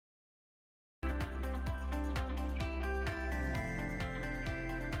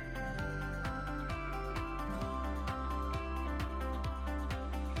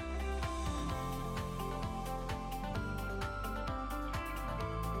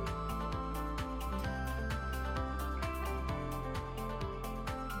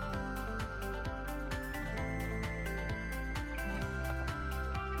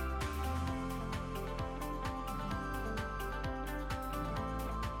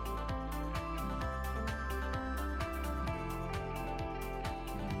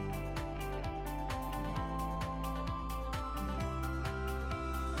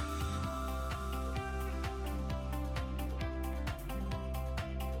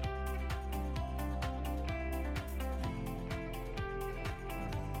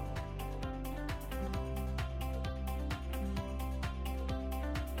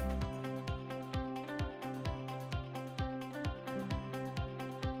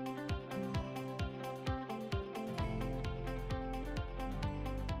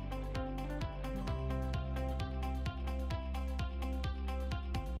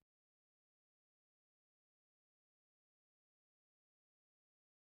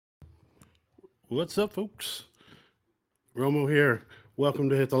What's up, folks? Romo here. Welcome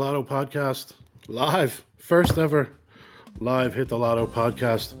to Hit the Lotto podcast. Live. First ever live Hit the Lotto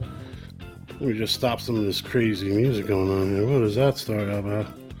podcast. Let me just stop some of this crazy music going on here. What is that story about?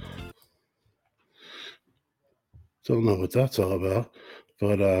 Don't know what that's all about.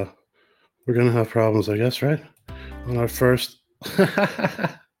 But we're going to have problems, I guess, right? On our first.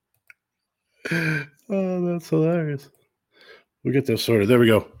 Oh, that's hilarious. We'll get this sorted. There we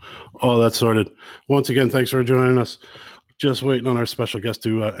go. All that's sorted. Once again, thanks for joining us. Just waiting on our special guest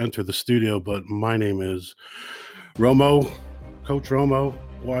to enter the studio, but my name is Romo, Coach Romo.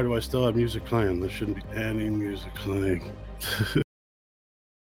 Why do I still have music playing? There shouldn't be any music playing.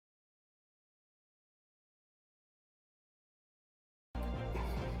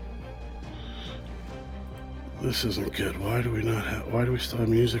 This isn't good. Why do we still have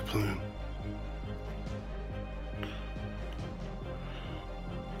music playing?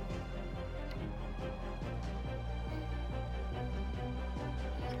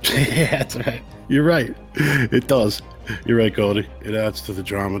 Yeah, that's right. You're right. It does. You're right, Goldie. It adds to the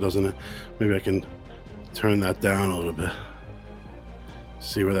drama, doesn't it? Maybe I can turn that down a little bit.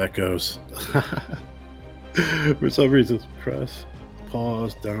 See where that goes. For some reason, press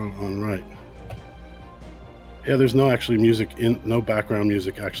pause down on right. Yeah, there's no actually music no background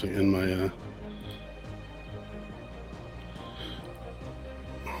music actually in my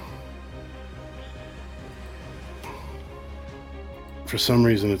for some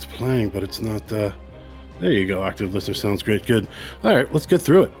reason it's playing, but it's not there you go. Active listener sounds great. Good. All right, let's get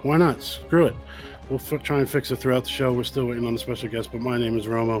through it. Why not? Screw it. We'll try and fix it throughout the show. We're still waiting on the special guest, but my name is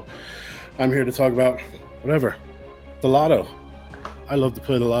Romo. I'm here to talk about whatever. The Lotto. I love to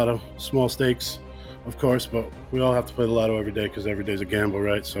play the Lotto. Small stakes, of course, but we all have to play the Lotto every day because every day's a gamble,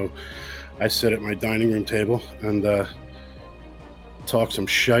 right? So I sit at my dining room table and talk some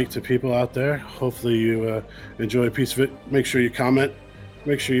shite to people out there. Hopefully you enjoy a piece of it. Make sure you comment.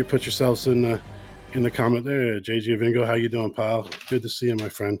 Make sure you put yourselves in the comment there. JG Vingo, how you doing, pal? Good to see you, my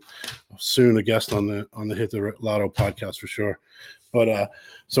friend. Soon a guest on the Hit the Lotto podcast for sure. But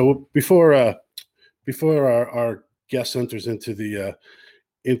so before our guest enters into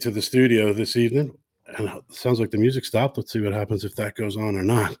the studio this evening, and it sounds like the music stopped. Let's see what happens if that goes on or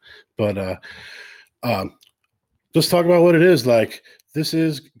not. But let's talk about what it is. Like, this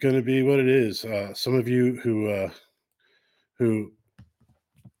is going to be what it is. Some of you who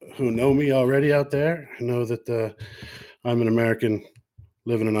know me already out there know that I'm an American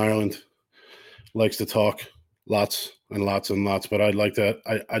living in Ireland, likes to talk lots and lots and lots, but I'd like that.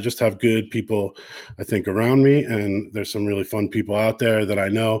 I just have good people, I think, around me, and there's some really fun people out there that I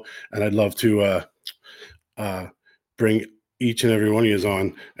know, and I'd love to bring each and every one of you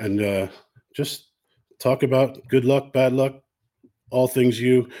on and just talk about good luck, bad luck, all things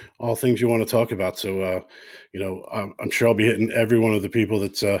you want to talk about. So I'm sure I'll be hitting every one of the people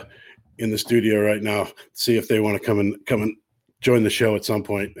that's in the studio right now, see if they want to come and join the show at some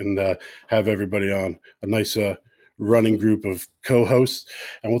point and have everybody on a nice running group of co-hosts,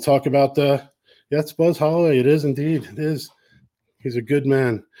 and we'll talk about it's Buzz Holloway. It is indeed. It is. He's a good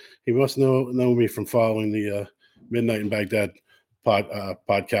man. He must know me from following the Midnight in Baghdad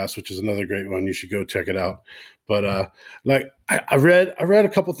podcast, which is another great one. You should go check it out. But I read a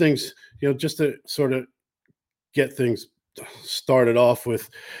couple things, just to sort of get things started off with,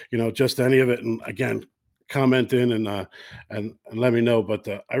 just any of it. And again, comment in and let me know. But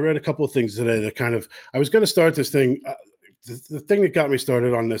I read a couple of things today that kind of, I was going to start this thing. The thing that got me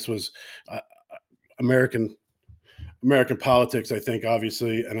started on this was American politics, I think,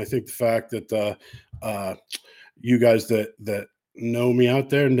 obviously. And I think the fact that you guys that know me out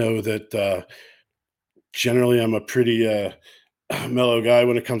there know that generally I'm a pretty mellow guy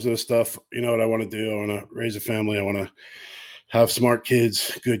when it comes to this stuff. You know what I want to do? I want to raise a family. I want to have smart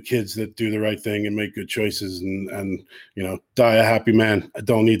kids, good kids that do the right thing and make good choices and die a happy man. I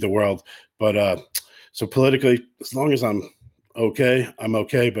don't need the world. But so politically, as long as I'm okay, I'm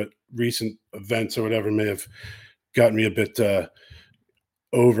okay. But recent events or whatever may have gotten me a bit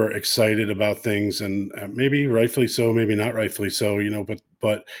overexcited about things, and maybe rightfully so, maybe not rightfully so,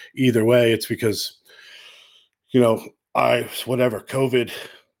 but either way, it's because, COVID,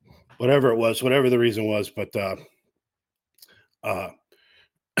 whatever it was, whatever the reason was, but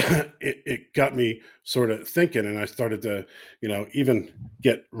it got me sort of thinking, and I started to, even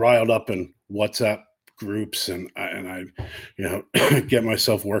get riled up in WhatsApp groups, and I get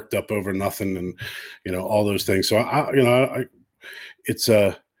myself worked up over nothing, and all those things. So I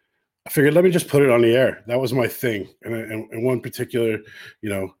figured, let me just put it on the air. That was my thing. And one particular,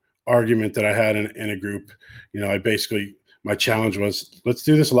 argument that I had in a group, my challenge was, let's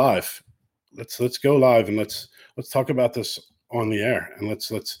do this live. let's go live and let's talk about this on the air, and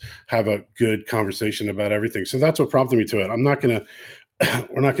let's have a good conversation about everything. So that's what prompted me to it. I'm not gonna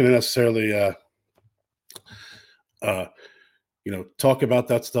we're not gonna necessarily talk about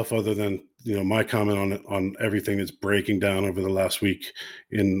that stuff other than my comment on everything that's breaking down over the last week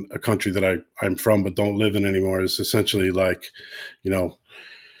in a country that I'm from but don't live in anymore. Is essentially like,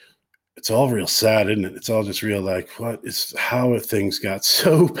 it's all real sad, isn't it? It's all just real like, how have things got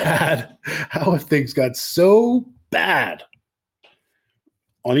so bad? How have things got so bad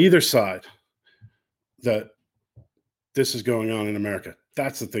on either side that this is going on in America?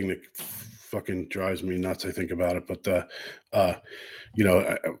 That's the thing that fucking drives me nuts. I think about it, but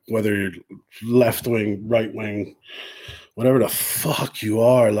whether you're left wing, right wing, whatever the fuck you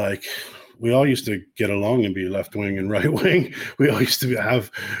are, like, we all used to get along and be left wing and right wing. We all used to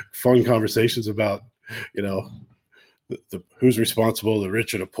have fun conversations about, who's responsible, the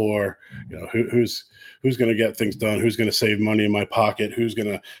rich or the poor, who's going to get things done, who's going to save money in my pocket, who's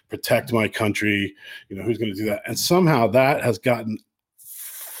going to protect my country, who's going to do that. And somehow that has gotten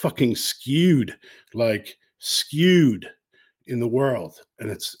fucking skewed in the world.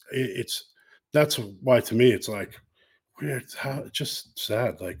 And that's why, to me, it's like weird, how it's just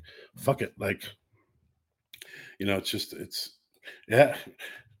sad. Like, fuck it. Like, yeah.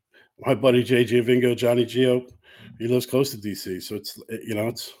 My buddy JJ Vingo, Johnny Gio, he lives close to DC. So it's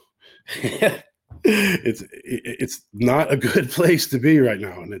it's not a good place to be right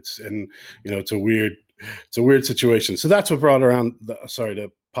now. And it's a weird situation. So that's what brought around sorry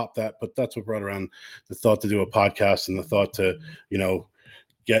to pop that, but that's what brought around the thought to do a podcast, and the thought to,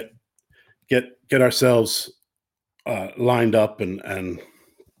 get ourselves lined up and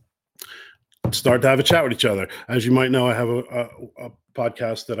start to have a chat with each other. As you might know, I have a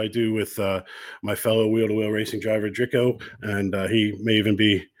podcast that I do with my fellow wheel-to-wheel racing driver Drico, and he may even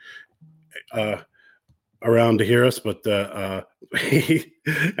be around to hear us, but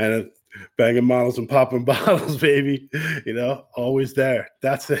and banging models and popping bottles, baby, always there.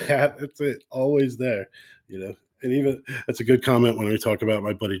 That's it, always there, and even that's a good comment when we talk about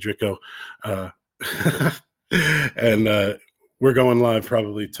my buddy Drico. And we're going live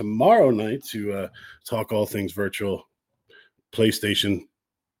probably tomorrow night to talk all things virtual, PlayStation,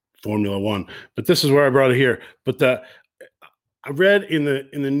 Formula One. But this is where I brought it here. But I read in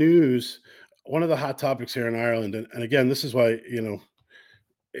the news, one of the hot topics here in Ireland, and again, this is why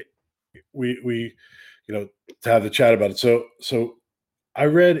we to have the chat about it. So I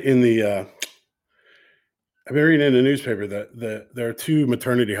read in the I've been reading in the newspaper that there are two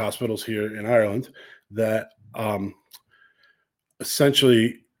maternity hospitals here in Ireland that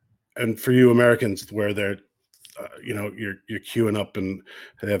essentially, and for you Americans, where they're you're queuing up and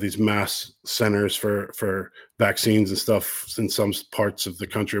they have these mass centers for vaccines and stuff in some parts of the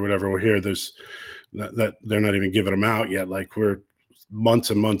country or whatever. We're here, there's that they're not even giving them out yet. Like, we're months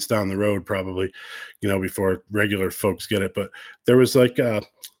and months down the road probably, before regular folks get it. But there was like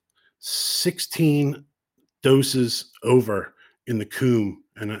 16 doses over in the Coombe,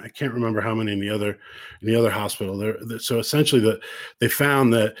 and I can't remember how many in the other hospital. So essentially, they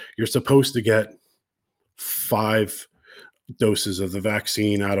found that you're supposed to get 5 doses of the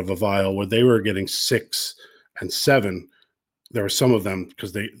vaccine out of a vial, where they were getting 6 and 7. There were some of them,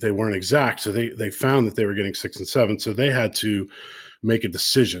 because they weren't exact, so they found that they were getting 6 and 7. So they had to make a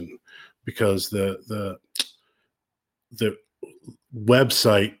decision, because the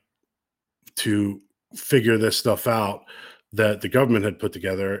website to figure this stuff out that the government had put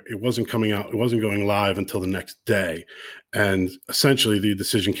together, it wasn't coming out, it wasn't going live until the next day. And essentially the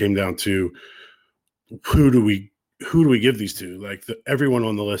decision came down to, who do we give these to? Like, everyone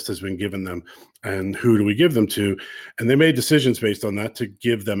on the list has been given them, and who do we give them to? And they made decisions based on that to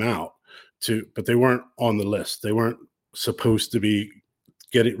give them out but they weren't on the list. They weren't supposed to be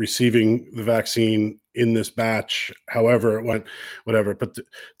receiving the vaccine in this batch, however it went, whatever. But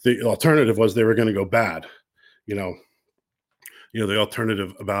the alternative was they were going to go bad. The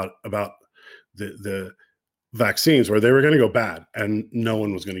alternative about the vaccines, where they were going to go bad and no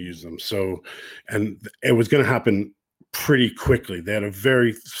one was going to use them. So, and it was going to happen pretty quickly. They had a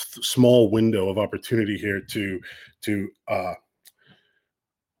very small window of opportunity here to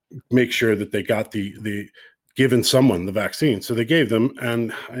make sure that they got the given someone the vaccine. So they gave them,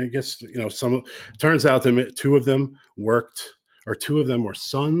 and I guess turns out that 2 of them worked, or 2 of them were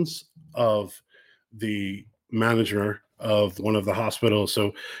sons of the manager of one of the hospitals.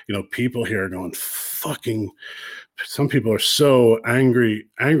 So people here are going fucking. Some people are so angry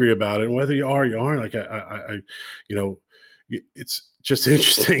about it. And whether you are, you aren't. Like, I just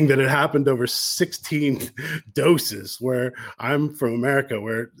interesting that it happened over 16 doses, where I'm from America,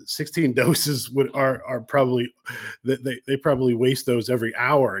 where 16 doses are probably, they probably waste those every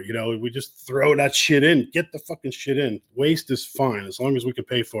hour. You know, we just throw that shit in, get the fucking shit in. Waste is fine. As long as we can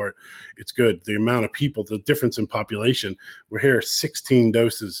pay for it, it's good. The amount of people, the difference in population, we're here, 16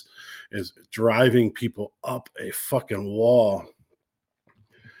 doses is driving people up a fucking wall.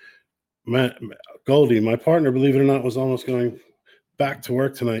 Goldie, my partner, believe it or not, was almost going back to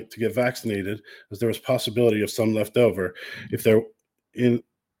work tonight to get vaccinated, as there was possibility of some left over. If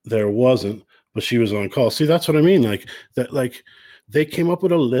there wasn't, but she was on call. See, that's what I mean. Like that, like they came up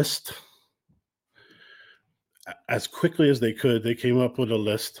with a list as quickly as they could. They came up with a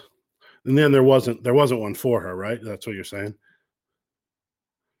list, and then there wasn't one for her, right? That's what you're saying.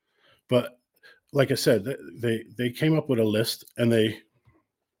 But like I said, they came up with a list, and they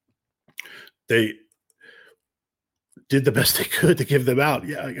did the best they could to give them out.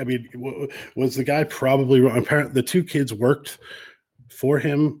 Yeah, I mean, was the guy probably wrong? Apparently, the two kids worked for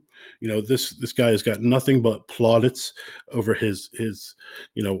him. You know, this guy has got nothing but plaudits over his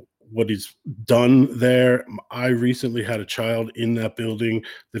you know, what he's done there. I recently had a child in that building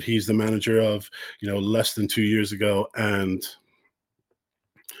that he's the manager of, you know, less than 2 years ago, and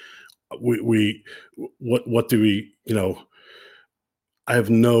what do we, you know, I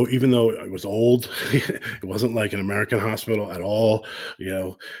have no, even though it was old, it wasn't like an American hospital at all. You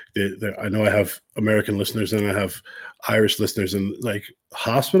know, I know I have American listeners and I have Irish listeners, and like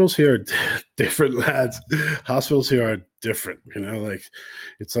hospitals here are different, lads. Hospitals here are different. You know, like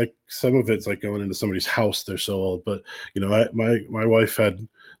it's like some of it's like going into somebody's house. They're so old, but you know, my wife had,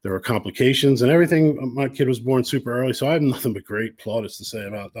 there were complications and everything. My kid was born super early, so I have nothing but great plaudits to say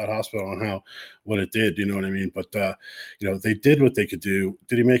about that hospital and how what it did. You know what I mean? But you know, they did what they could do.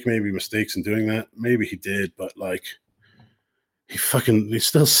 Did he make maybe mistakes in doing that? Maybe he did, but like he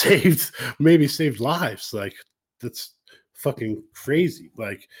still saved lives. Like that's fucking crazy.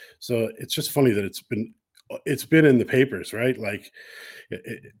 Like, so it's just funny that it's been in the papers, right? Like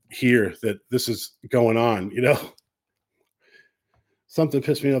here that this is going on, you know. Something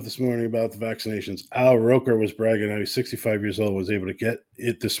pissed me off this morning about the vaccinations. Al Roker was bragging how he's 65 years old, was able to get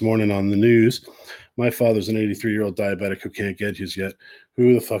it this morning on the news. My father's an 83-year-old diabetic who can't get his yet.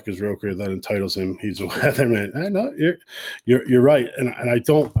 Who the fuck is Roker that entitles him? He's a weatherman. I know you're right, and I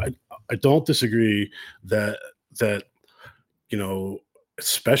don't disagree that you know,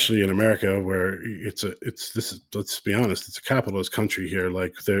 especially in America where let's be honest, it's a capitalist country here.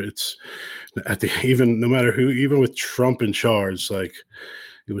 Like it's even no matter who, even with Trump in charge, like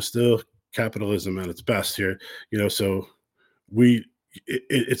it was still capitalism at its best here, you know. So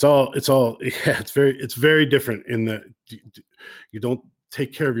it's all yeah, it's very different in that you don't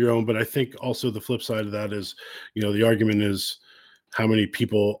take care of your own. But I think also the flip side of that is, you know, the argument is how many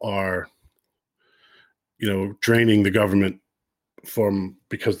people are, you know, draining the government from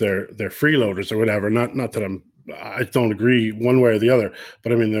because they're freeloaders or whatever. Not that I don't agree one way or the other,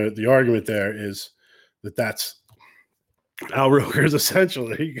 but I mean the argument there is that's Al Roker's essential.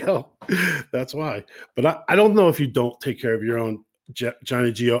 There you go. That's why. But I don't know if you don't take care of your own,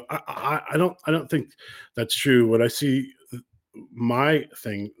 Johnny Gio. I don't think that's true. What I see, my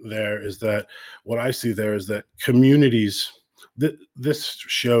thing there is that what I see there is that communities. This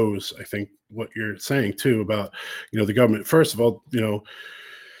shows, I think, what you're saying too about, you know, the government. First of all, you know,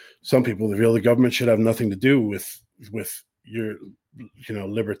 some people feel the government should have nothing to do with your, you know,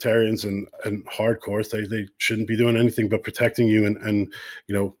 libertarians and hardcores. They shouldn't be doing anything but protecting you and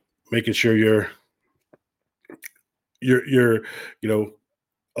you know, making sure you're you know,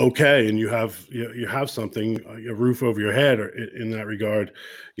 okay, and you have something, a roof over your head, or in that regard,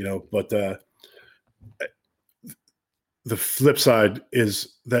 you know. But the flip side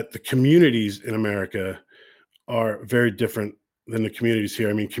is that the communities in America are very different than the communities here.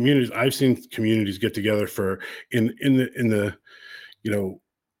 I mean, communities, I've seen communities get together for in the you know,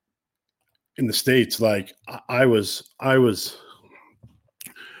 in the States. Like I was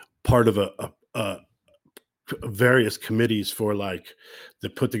part of a various committees for like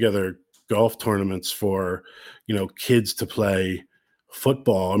that put together golf tournaments for, you know, kids to play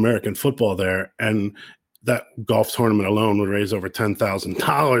football, American football there, and that golf tournament alone would raise over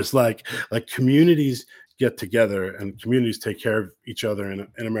 $10,000. Like communities get together and communities take care of each other in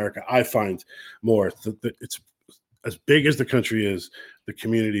America. I find more that it's as big as the country is, the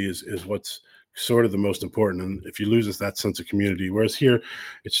community is what's sort of the most important. And if you lose that sense of community, whereas here,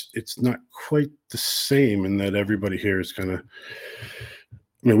 it's not quite the same in that everybody here is kind of.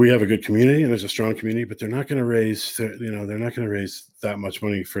 I mean, we have a good community and there's a strong community, but they're not going to raise, you know, they're not going to raise that much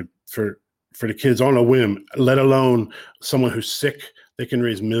money for for the kids on a whim, let alone someone who's sick. They can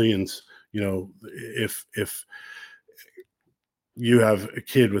raise millions. If you have a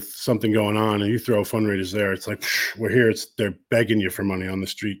kid with something going on and you throw fundraisers there, it's like, we're here. They're begging you for money on the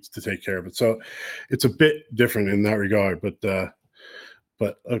streets to take care of it. So it's a bit different in that regard.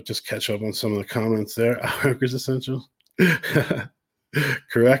 But I'll just catch up on some of the comments there. Workers Essential.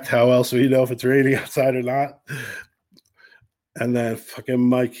 Correct. How else will you know if it's raining outside or not? And then fucking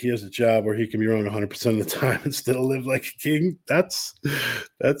Mike, he has a job where he can be wrong 100% of the time and still live like a king. That's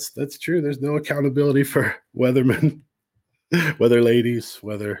true. There's no accountability for weathermen, weather ladies,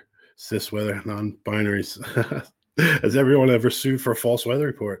 weather cis, weather non-binaries. Has everyone ever sued for a false weather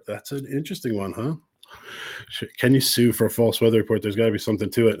report? That's an interesting one, huh? Can you sue for a false weather report? There's got to be something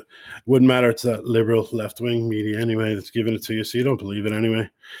to it. Wouldn't matter. It's that liberal left-wing media anyway that's giving it to you, so you don't believe it anyway.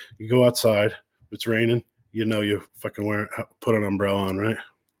 You go outside, it's raining, you fucking put an umbrella on, right?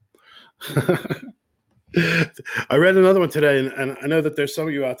 I read another one today, and I know that there's some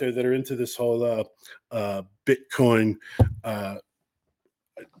of you out there that are into this whole Bitcoin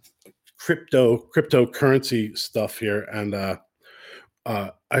cryptocurrency stuff here, and I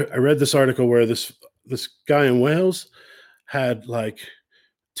read this article where this guy in Wales had like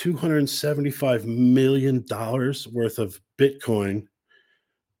 $275 million worth of Bitcoin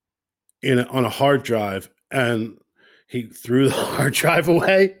on a hard drive, and he threw the hard drive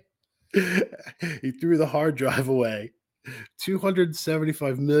away. He threw the hard drive away.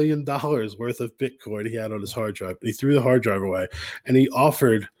 $275 million worth of Bitcoin he had on his hard drive. And he threw the hard drive away, and he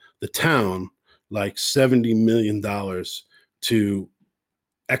offered the town like $70 million to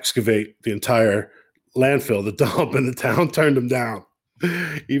excavate the entire landfill, the dump, and the town turned him down.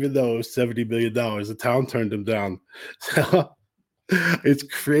 Even though it was $70 million, the town turned him down. So it's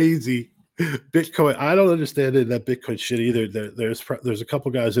crazy. Bitcoin, I don't understand it, that Bitcoin shit either. There's a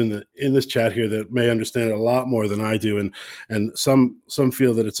couple guys in this chat here that may understand it a lot more than I do, and some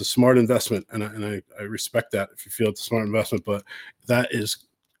feel that it's a smart investment, and I respect that if you feel it's a smart investment, but that is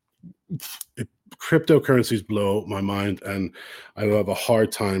cryptocurrencies blow my mind, and I have a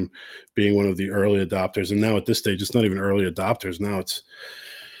hard time being one of the early adopters. And now at this stage, it's not even early adopters. Now it's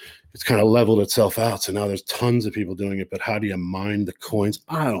kind of leveled itself out. So now there's tons of people doing it. But how do you mine the coins?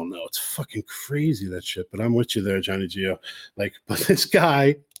 I don't know. It's fucking crazy, that shit. But I'm with you there, Johnny Gio. But this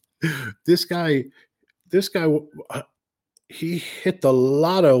guy, he hit the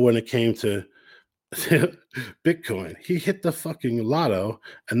lotto when it came to Bitcoin. He hit the fucking lotto,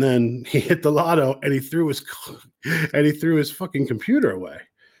 and then he hit the lotto, and he threw his fucking computer away.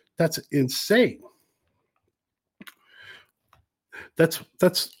 That's insane. That's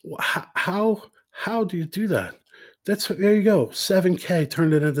how do you do that? There you go. 7K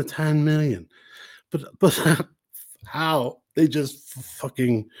turned it into 10 million. But how? They just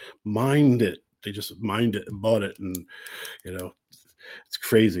fucking mined it. They just mined it and bought it, and it's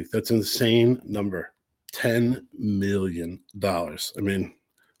crazy. That's an insane number. $10 million. I mean,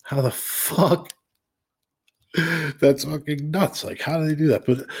 how the fuck? That's fucking nuts. Like, how do they do that?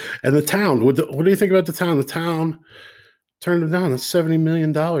 And the town, what do you think about the town? The town turned him down. That's $70 million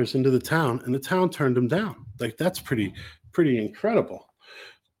into the town, and the town turned him down. Like, that's pretty incredible.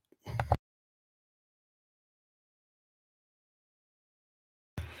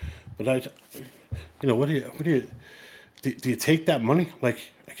 But what do you take that money? Like,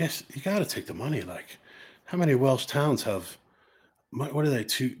 I guess you got to take the money. Like, how many Welsh towns have? What are they?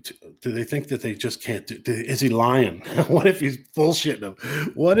 Do they think that they just can't do? Is he lying? What if he's bullshitting them?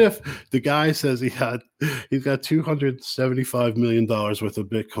 What if the guy says he's got $275 million worth of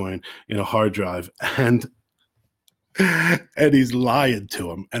Bitcoin in a hard drive, and he's lying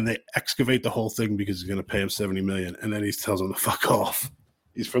to him, and they excavate the whole thing because he's going to pay him $70 million, and then he tells him to fuck off.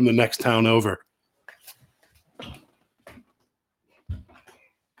 He's from the next town over.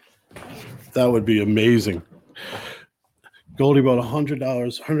 That would be amazing. Goldie bought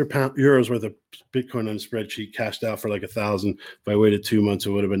 €100 worth of Bitcoin on a spreadsheet, cashed out for like 1,000. If I waited 2 months, it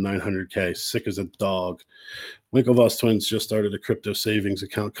would have been 900K. Sick as a dog. Winklevoss twins just started a crypto savings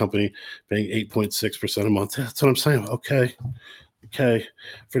account company, paying 8.6% a month. That's what I'm saying. Okay.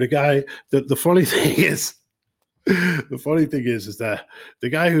 For the guy, the funny thing is, is that the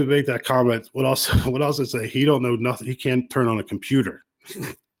guy who made that comment would also say he don't know nothing. He can't turn on a computer.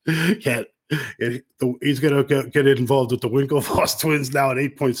 Can't. He's going to get involved with the Winklevoss twins now at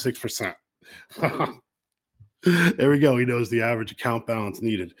 8.6%. There we go. He knows the average account balance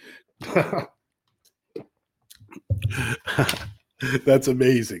needed. That's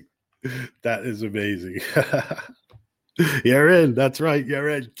amazing. That is amazing. You're in. That's right. You're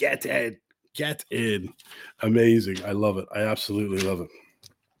in. Get in. Get in. Amazing. I love it. I absolutely love it.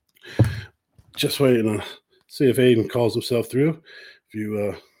 Just waiting to see if Aiden calls himself through. If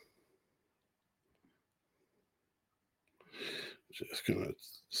you just gonna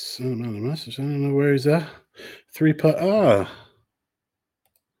send him out a message. I don't know where he's at. 3-putt.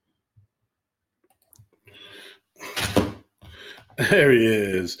 There he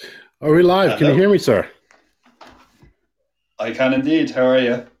is. Are we live? Hello. Can you hear me, sir? I can indeed. How are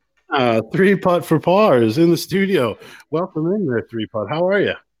you? 3-putt for par is in the studio. Welcome in there, 3-putt. How are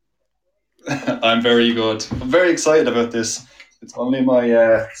you? I'm very good. I'm very excited about this. It's only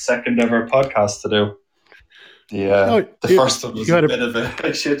my second ever podcast to do. The first one was a bit of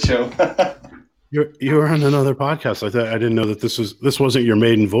a shit show. You were on another podcast. I didn't know that this wasn't your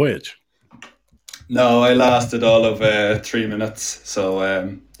maiden voyage. No, I lasted all of 3 minutes.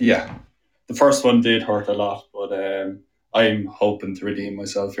 So yeah, the first one did hurt a lot, but I'm hoping to redeem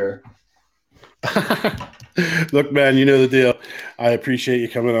myself here. Look, man, you know the deal. I appreciate you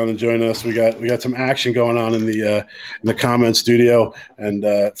coming on and joining us. We got some action going on in the comment studio, and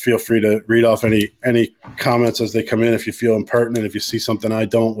feel free to read off any comments as they come in if you feel impertinent, if you see something I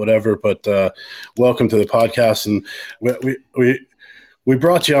don't, whatever. But welcome to the podcast, and we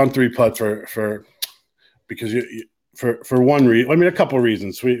brought you on 3-putt for because you for one reason. I mean, a couple of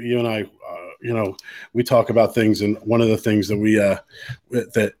reasons. You and I, we talk about things, and one of the things that we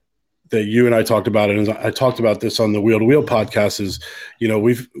that you and I talked about it, and I talked about this on the Wheel to Wheel podcast, is,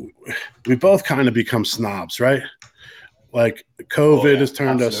 we both kind of become snobs, right? Like COVID has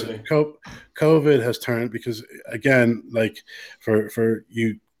turned absolutely. COVID has turned, because again, like for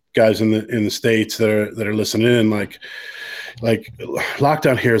you guys in the States that are listening in, like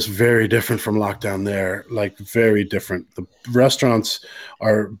lockdown here is very different from lockdown there, like very different. The restaurants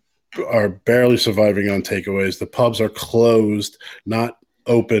are barely surviving on takeaways. The pubs are closed, not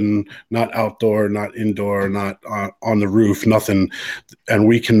open, not outdoor, not indoor, not on the roof, nothing. And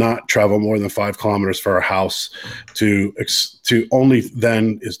we cannot travel more than 5 kilometers for our house to only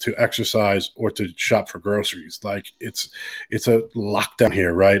then is to exercise or to shop for groceries. Like it's a lockdown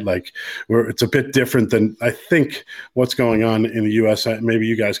here, right? Like it's a bit different than I think what's going on in the US. Maybe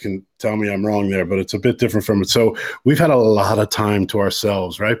you guys can tell me I'm wrong there, but it's a bit different from it. So we've had a lot of time to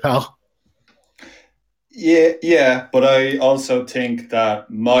ourselves, right, pal? Yeah, but I also think that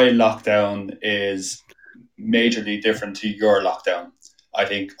my lockdown is majorly different to your lockdown. I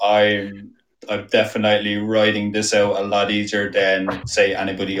think I'm definitely riding this out a lot easier than, say,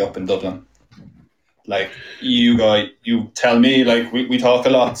 anybody up in Dublin. Like you tell me, like we talk a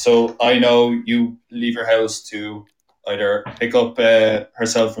lot, so I know you leave your house to either pick up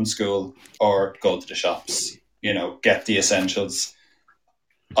herself from school or go to the shops. Get the essentials.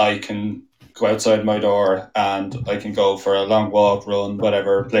 I can go outside my door and I can go for a long walk, run,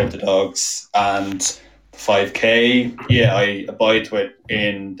 whatever, play with the dogs. And 5K, yeah, I abide to it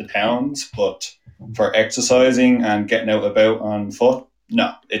in the towns, but for exercising and getting out about on foot,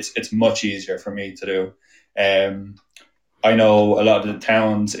 no, it's much easier for me to do. I know a lot of the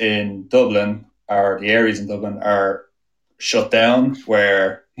towns in Dublin, or the areas in Dublin, are shut down,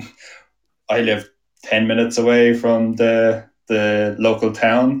 where I live 10 minutes away from the local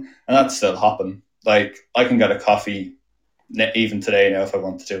town, and that's still hopping. Like, I can get a coffee even today now if I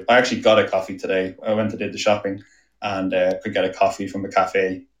wanted to. I actually got a coffee today. I went to do the shopping and could get a coffee from a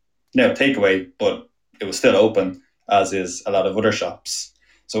cafe. Now, takeaway, but it was still open, as is a lot of other shops.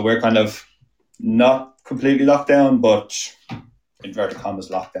 So we're kind of not completely locked down, but inverted commas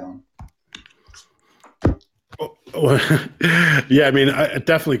locked down. Yeah, I mean, I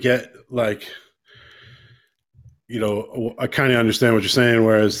definitely get, like, I kind of understand what you're saying.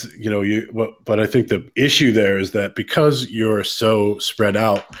 Whereas, but I think the issue there is that because you're so spread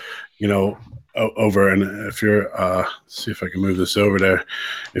out, over, and if you're, see if I can move this over there.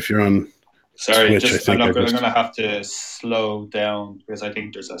 If you're on Sorry, Twitch, I'm going to have to slow down because I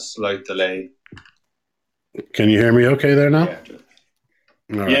think there's a slight delay. Can you hear me okay there now?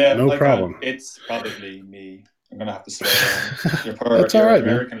 Yeah, all right, no problem. It's probably me. I'm going to have to slow down. That's all right,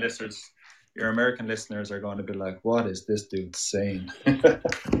 American listeners. Your American listeners are going to be like, "What is this dude saying?"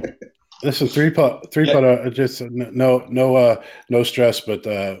 Listen, 3-putt, just no stress. But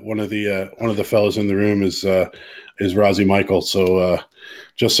one of the fellas in the room is Rozzy Michael. So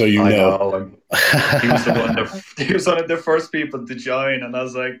just so you know. He was he was one of the first people to join, and I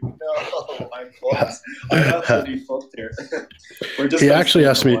was like, "No, I'm fucked. I'm absolutely fucked here." We're just. He actually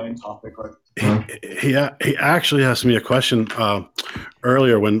asked me. Topic, right? He actually asked me a question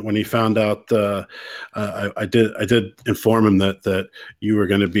earlier when he found out. I did inform him that you were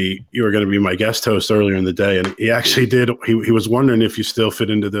going to be my guest host earlier in the day, and he actually did. He was wondering if you still fit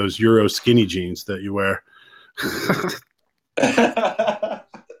into those Euro skinny jeans that you wear.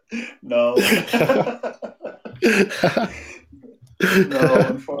 No. No,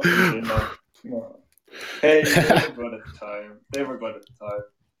 unfortunately not. No. Hey, they were good at the time. They were good at the time.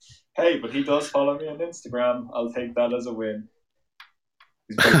 Hey, but he does follow me on Instagram. I'll take that as a win.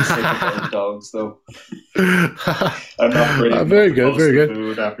 He's probably sick of those dogs, though. I'm not brave enough Very to good, post very the good.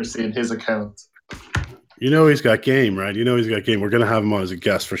 food after seeing his account. You know he's got game, right? You know he's got game. We're gonna have him on as a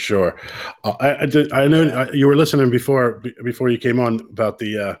guest for sure. I know Yeah. you were listening before you came on about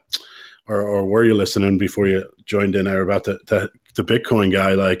the or were you listening before you joined in there about the Bitcoin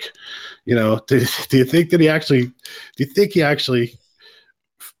guy? Like, you know, do you think that he actually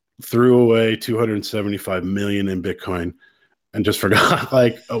threw away 275 million in Bitcoin and just forgot?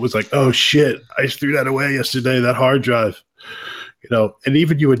 Like, it was like, oh shit, I just threw that away yesterday. That hard drive. You know, and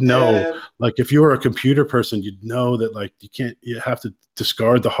even you would know, Um, like if you were a computer person, you'd know that like you have to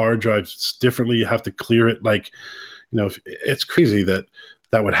discard the hard drives differently. You have to clear it. Like, you know, it's crazy that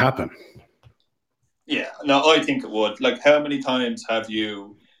that would happen. yeah, no, I think it would. Like, how many times have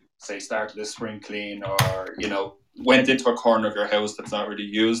you, say, started a spring clean or, went into a corner of your house that's not really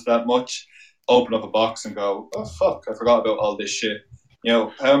used that much, open up a box and go, oh, fuck, I forgot about all this shit.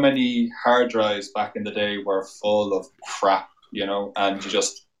 How many hard drives back in the day were full of crap, and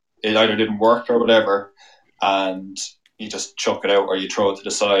it either didn't work or whatever, and you just chuck it out or you throw it to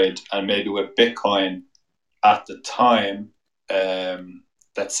the side. And maybe with Bitcoin at the time,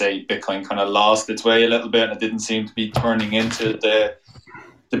 let's say Bitcoin kind of lost its way a little bit and it didn't seem to be turning into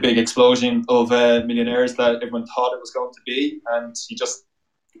the big explosion of millionaires that everyone thought it was going to be, and you just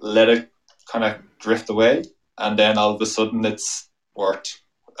let it kind of drift away, and then all of a sudden it's worth,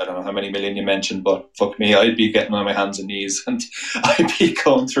 I don't know how many million you mentioned, but fuck me, I'd be getting on my hands and knees and I'd be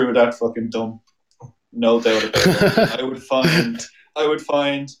going through that fucking dump, no doubt about it. I would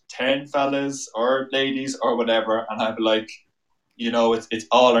find 10 fellas or ladies or whatever, and I'd be like, it's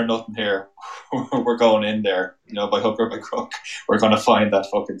all or nothing here. We're going in there, by hook or by crook. We're going to find that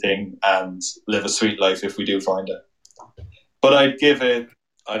fucking thing and live a sweet life if we do find it. But I'd give it,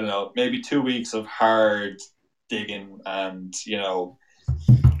 I don't know, maybe 2 weeks of hard digging and,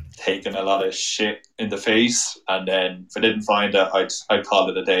 taking a lot of shit in the face. And then if I didn't find it, I'd call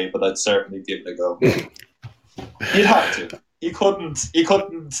it a day, but I'd certainly give it a go. You'd have to. You couldn't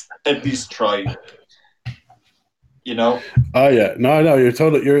at least try, Oh yeah, no,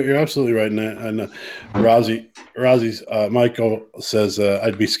 you're absolutely right. And Razi's Michael says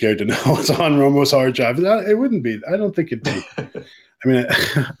I'd be scared to know what's on Romo's hard drive. It wouldn't be. I don't think it'd be. I mean,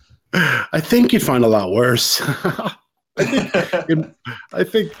 I think you'd find a lot worse. I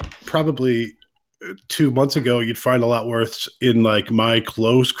think probably 2 months ago you'd find a lot worse in like my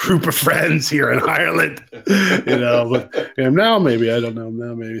close group of friends here in Ireland. But now maybe, I don't know.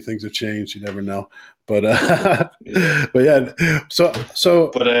 Now maybe things have changed. You never know. But Yeah. but yeah. So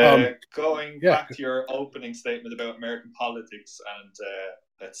But going yeah. back to your opening statement about American politics and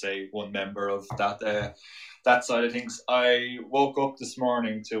let's say one member of that side of things, I woke up this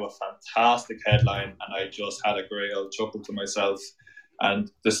morning to a fantastic headline, and I just had a great old chuckle to myself.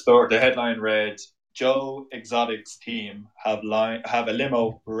 And the headline read, Joe Exotic's team have a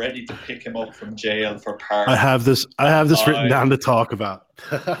limo ready to pick him up from jail for partying. I have this written down to talk about.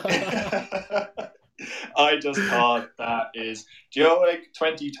 I just thought that is, like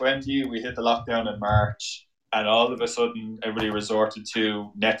 2020, we hit the lockdown in March, and all of a sudden everybody resorted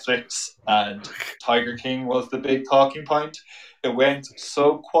to Netflix, and Tiger King was the big talking point. It went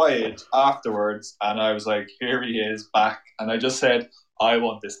so quiet afterwards, and I was like, here he is back. And I just said, I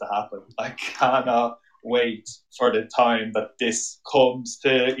want this to happen. I cannot wait for the time that this comes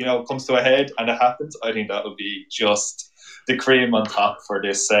to a head and it happens. I think that would be just the cream on top for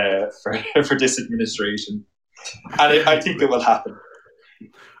this for this administration, and I think it will happen.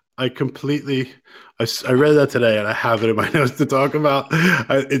 I read that today, and I have it in my notes to talk about.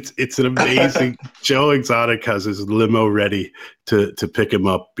 It's an amazing. Joe Exotic has his limo ready to pick him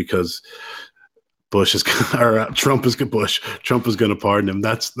up because Bush is or Trump is going to pardon him.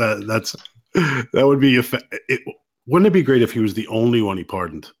 That would be wouldn't it be great if he was the only one he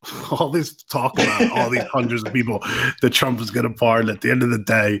pardoned? All this talk about all these hundreds of people that Trump was going to pardon. At the end of the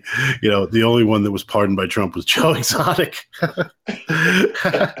day, the only one that was pardoned by Trump was Joe Exotic.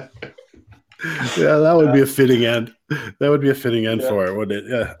 Yeah, that would be a fitting end. That would be a fitting end for it, wouldn't it?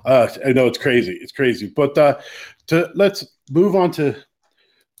 Yeah, I know it's crazy. It's crazy, but let's move on to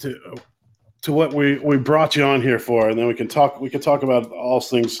what we brought you on here for, and then we can talk about all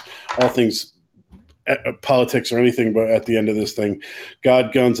things politics or anything, but at the end of this thing,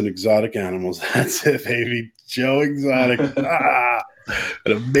 God, guns, and exotic animals. That's it, baby. Joe Exotic.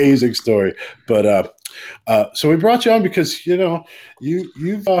 An amazing story. But So we brought you on because you've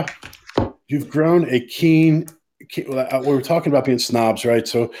grown a keen. We were talking about being snobs, right?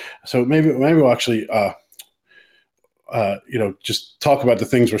 So maybe we'll actually just talk about the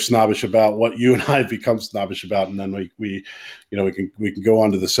things we're snobbish about, what you and I have become snobbish about, and then we can go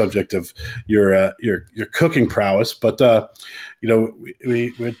on to the subject of your cooking prowess. But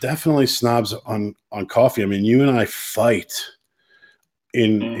we're definitely snobs on coffee. I mean, you and I fight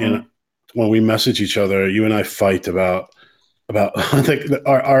in Mm-hmm. when we message each other. You and I fight about I think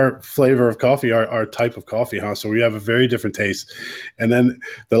our flavor of coffee, our type of coffee, huh? So we have a very different taste. And then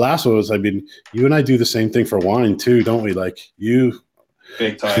the last one was, I mean, you and I do the same thing for wine too, don't we? Like you,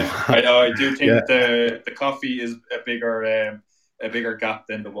 Big time. I know. I do yeah. think the coffee is a bigger gap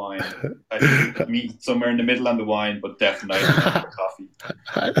than the wine. I think we could meet somewhere in the middle on the wine, but definitely not the coffee.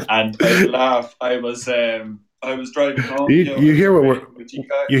 And I'd laugh. I was driving home. You I was hear what we're away with you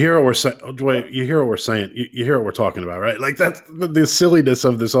guys. you hear what we're saying. Yeah. Wait, you hear what we're saying. You hear what we're talking about, right? Like that's the silliness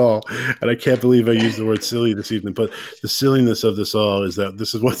of this all. And I can't believe I used the word silly this evening. But the silliness of this all is that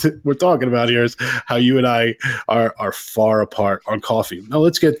this is what we're talking about here. Is how you and I are far apart on coffee. Now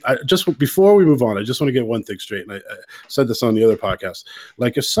let's get just before we move on. I just want to get one thing straight. And I said this on the other podcast.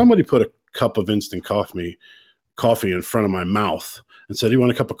 Like if somebody put a cup of instant coffee in front of my mouth and said, "You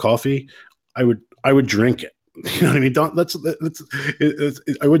want a cup of coffee?" I would drink it. You know what I mean? Don't let's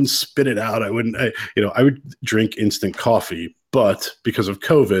I wouldn't spit it out. I would drink instant coffee. But because of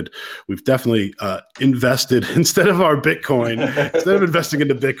COVID, we've definitely invested instead of investing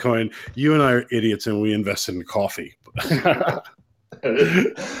into Bitcoin, you and I are idiots and we invested in coffee.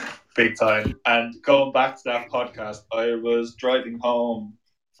 Big time. And going back to that podcast, I was driving home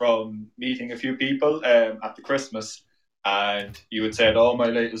from meeting a few people at the Christmas, and you had said, "Oh, my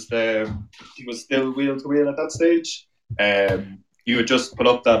latest." He was still wheel to wheel at that stage. You had just put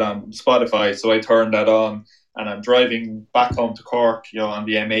up that on Spotify, so I turned that on, and I'm driving back home to Cork, on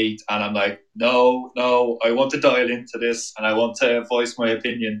the M8, and I'm like, "No, no, I want to dial into this, and I want to voice my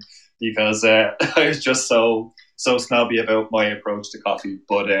opinion because I was just so snobby about my approach to coffee."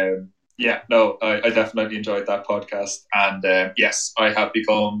 But yeah, no, I definitely enjoyed that podcast. And yes, I have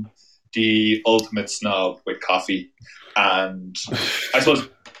become the ultimate snob with coffee. And I suppose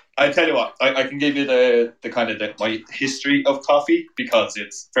I tell you what, I can give you the kind of my history of coffee because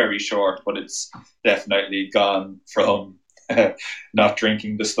it's very short, but it's definitely gone from not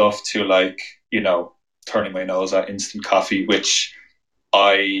drinking the stuff to turning my nose at instant coffee, which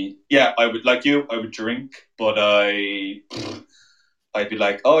I would like you. I would drink, but I'd be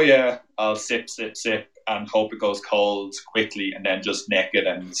like, oh yeah, I'll sip, sip, sip, and hope it goes cold quickly, and then just neck it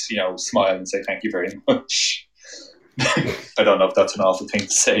and smile and say thank you very much. I don't know if that's an awful thing to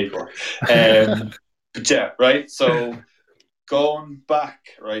say, but yeah, right. So going back,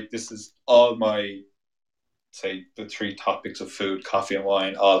 right, this is all my say the three topics of food, coffee, and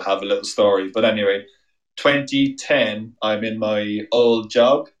wine. All have a little story, but anyway, 2010, I'm in my old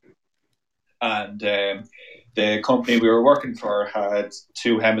job, and the company we were working for had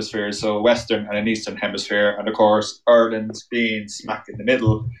two hemispheres, so a Western and an Eastern hemisphere. And of course, Ireland being smack in the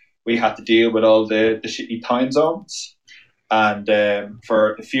middle, we had to deal with all the shitty time zones. And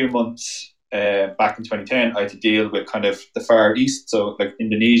for a few months back in 2010, I had to deal with kind of the Far East, so like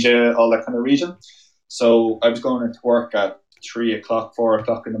Indonesia, all that kind of region. So I was going into work at 3 o'clock, 4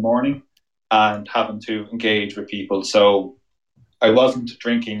 o'clock in the morning and having to engage with people. So I wasn't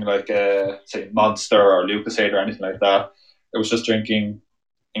drinking like a say Monster or Lucasade or anything like that. I was just drinking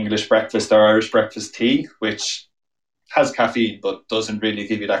English breakfast or Irish breakfast tea, which has caffeine but doesn't really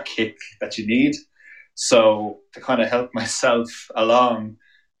give you that kick that you need. So to kind of help myself along,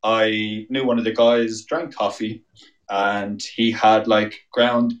 I knew one of the guys drank coffee, and he had like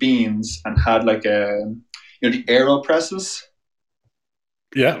ground beans and had like the aero presses.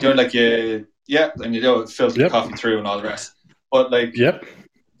 Yeah. Like yeah, and filter the Yep. coffee through and all the rest. But like Yep.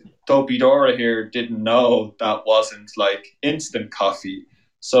 Dopey Dora here didn't know that wasn't like instant coffee.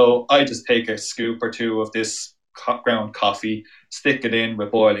 So I just take a scoop or two of this ground coffee, stick it in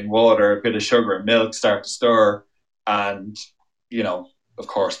with boiling water, a bit of sugar and milk, start to stir, and of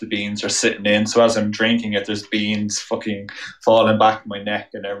course, the beans are sitting in. So as I'm drinking it, there's beans fucking falling back in my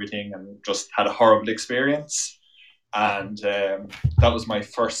neck and everything, and just had a horrible experience. And that was my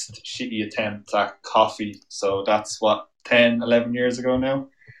first shitty attempt at coffee. So that's what 10, 11 years ago now.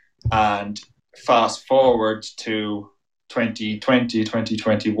 And fast forward to 2020,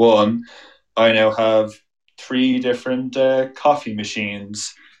 2021, I now have three different coffee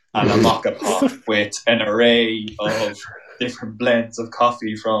machines and a mocha pot with an array of different blends of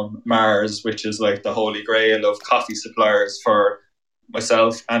coffee from Mars, which is like the holy grail of coffee suppliers for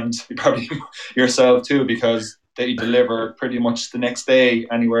myself, and probably yourself too, because they deliver pretty much the next day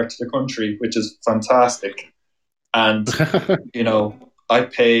anywhere to the country, which is fantastic. And I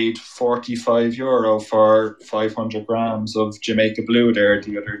paid €45 for 500 grams of Jamaica Blue there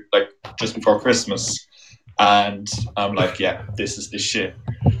the other, like, just before Christmas, and I'm like, yeah, this is the shit.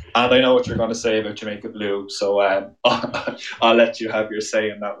 And I know what you're going to say about Jamaica Blue, so I'll let you have your say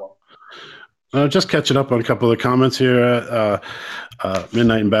in that one. Just catching up on a couple of the comments here.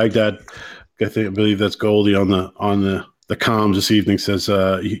 Midnight in Baghdad. I believe that's Goldie on the comms this evening. Says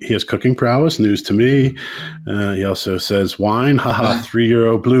he has cooking prowess. News to me. He also says wine. Haha,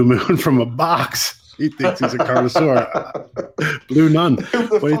 €3 Blue Moon from a box. He thinks he's a connoisseur. Blue Nun. Who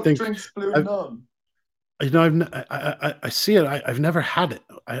the fuck drinks Blue Nun? I see it. I've never had it.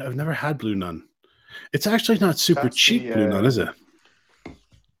 I've never had Blue Nun. It's actually not super cheap, Blue Nun, is it?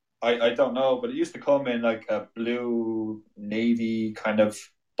 I don't know, but it used to come in like a blue navy kind of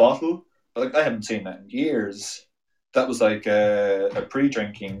bottle. Like, I haven't seen that in years. That was like a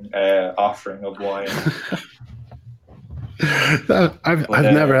pre-drinking offering of wine. I've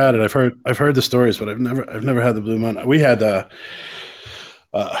never had it. I've heard the stories, but I've never had the Blue Nun. We had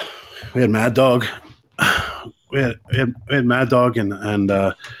Mad Dog. We had Mad Dog and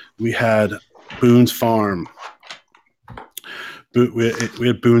we had Boone's Farm. We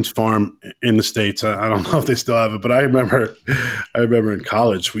had Boone's Farm in the States. I don't know if they still have it, but I remember in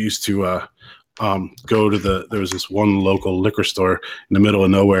college we used to go to there was this one local liquor store in the middle of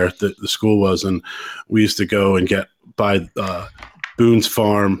nowhere that the school was, and we used to go and buy Boone's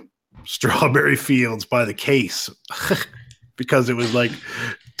Farm strawberry fields by the case because it was like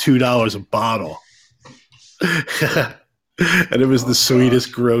 $2 a bottle. And it was the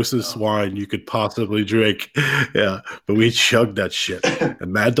sweetest, grossest wine you could possibly drink. Yeah, but we chugged that shit.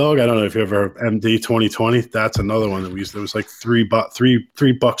 And Mad Dog, I don't know if you ever MD 2020. That's another one that we used. There was like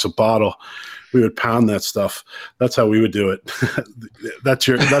 $3 a bottle. We would pound that stuff. That's how we would do it. That's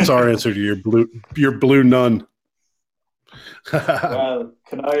our answer to your Blue Nun. Well,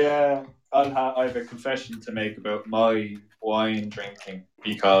 can I have a confession to make about my wine drinking,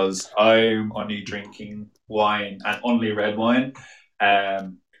 because I'm only drinking wine and only red wine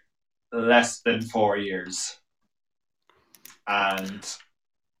less than 4 years. And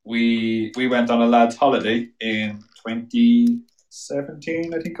we went on a lad's holiday in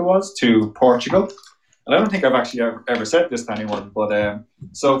 2017, I think it was, to Portugal. And I don't think I've actually ever said this to anyone, but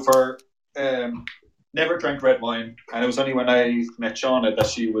so for never drank red wine, and it was only when I met Shauna that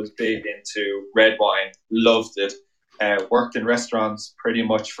she was big into red wine, loved it. Worked in restaurants pretty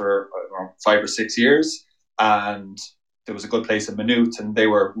much for 5 or 6 years, and there was a good place in Maynooth, and they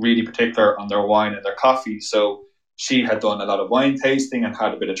were really particular on their wine and their coffee. So she had done a lot of wine tasting and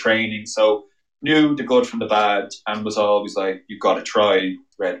had a bit of training, so knew the good from the bad, and was always like, "You've got to try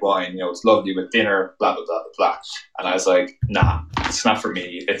red wine. It's lovely with dinner, blah blah blah blah." And I was like, "Nah, it's not for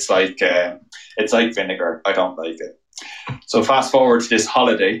me. It's like vinegar. I don't like it." So fast forward to this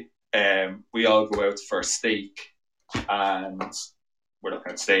holiday, we all go out for steak. And we're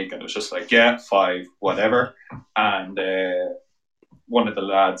looking at steak, and it was just like, yeah, 5, whatever. And one of the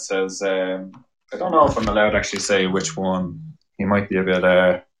lads says, I don't know if I'm allowed to actually say which one. He might be a bit.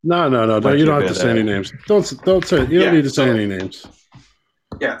 No. You don't have to say any names. Don't say. You don't need to say any names.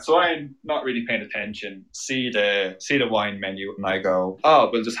 Yeah, so I'm not really paying attention. See the wine menu, and I go, "Oh,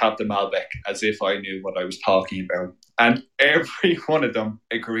 we'll just have the Malbec," as if I knew what I was talking about. And every one of them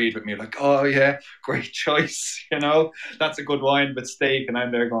agreed with me, like, "Oh yeah, great choice. That's a good wine with steak." And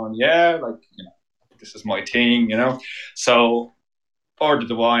I'm there going, "Yeah, this is my thing." So ordered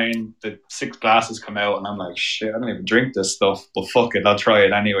the wine. The 6 glasses come out, and I'm like, "Shit, I don't even drink this stuff, but fuck it, I'll try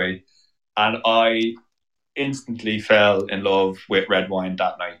it anyway." And I instantly fell in love with red wine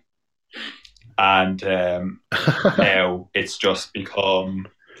that night, and now it's just become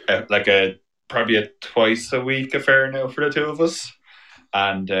probably a twice a week affair now for the two of us.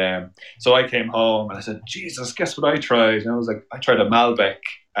 And so I came home and I said, "Jesus, guess what I tried?" And I was like, "I tried a Malbec."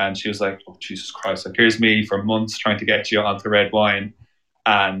 And she was like, "Oh, Jesus Christ, like, here's me for months trying to get you onto red wine,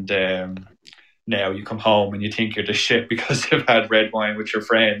 and now you come home and you think you're the shit because you've had red wine with your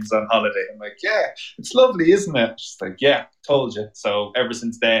friends on holiday." I'm like, "Yeah, it's lovely, isn't it?" She's like, "Yeah, told you." So ever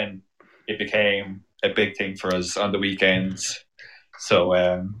since then, it became a big thing for us on the weekends. So,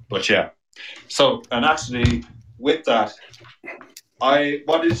 but yeah. So, and actually, with that, I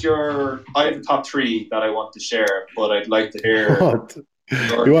have a top 3 that I want to share, but I'd like to hear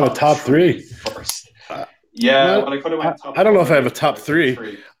you want a top 3 first. Yeah, well, I could have went top. I don't know if I have a top 3.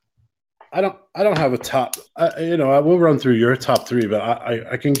 I don't have a top. I will run through your top three, but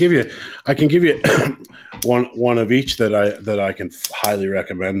I can give you one of each that I can highly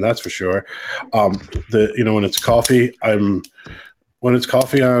recommend. That's for sure. The when it's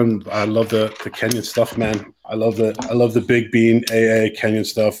coffee, I love the Kenyan stuff, man. I love the big bean AA Kenyan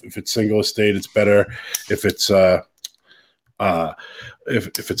stuff. If it's single estate, it's better. If it's uh,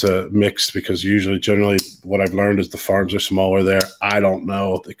 if it's a mixed, because usually generally what I've learned is the farms are smaller there. I don't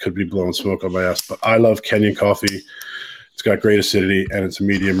know. It could be blowing smoke on my ass, but I love Kenyan coffee. It's got great acidity and it's a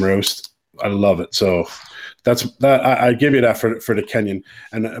medium roast. I love it. So that's that. I give you that for the Kenyan.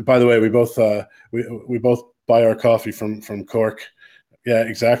 And by the way, we both buy our coffee from Cork. Yeah,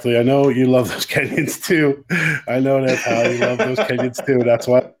 exactly. I know you love those Kenyans too. I know that, pal. You love those Kenyans too. That's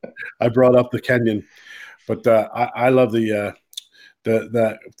why I brought up the Kenyan. But I love the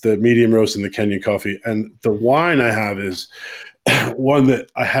medium roast and the Kenyan coffee. And the wine I have is one that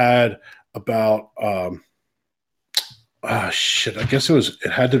I had about shit. I guess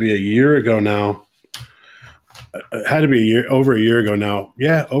it had to be a year ago now. It had to be over a year ago now.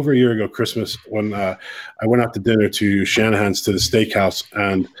 Yeah, over a year ago, Christmas, when I went out to dinner to Shanahan's to the steakhouse,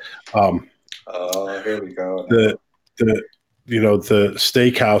 and um, Oh, here we go the now. the the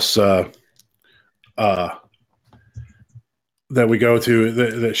steakhouse uh, that we go to,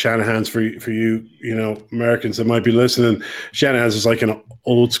 the Shanahan's for Americans that might be listening. Shanahan's is like an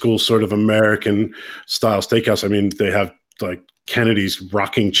old school sort of American style steakhouse. I mean, they have like Kennedy's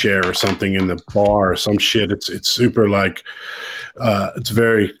rocking chair or something in the bar or some shit. It's super like it's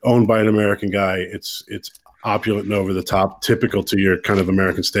very owned by an American guy. It's opulent and over the top, typical to your kind of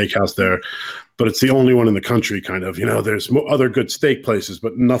American steakhouse there. But it's the only one in the country, kind of. There's other good steak places,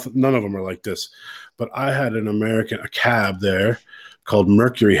 but none of them are like this. But I had a cab there called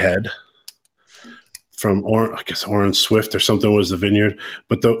Mercury Head from, I guess, Orange Swift or something was the vineyard.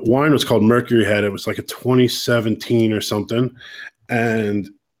 But the wine was called Mercury Head. It was like a 2017 or something. And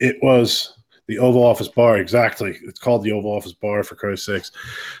it was the Oval Office Bar, exactly. It's called the Oval Office Bar, for Christ's sakes.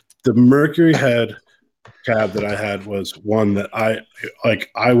 The Mercury Head cab that I had was one that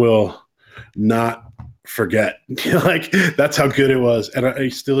I will not forget. Like, that's how good it was. And I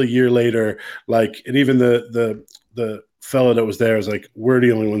still, a year later, like, and even the fellow that was there was like, we're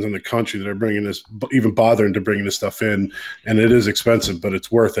the only ones in the country that are bringing this, even bothering to bring this stuff in. And it is expensive, but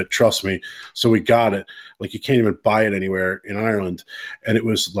it's worth it. Trust me. So we got it. Like, you can't even buy it anywhere in Ireland. And it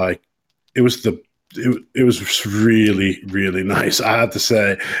was like, it was the it was really, really nice. I have to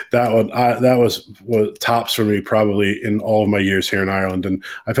say that was what tops for me probably in all of my years here in Ireland. And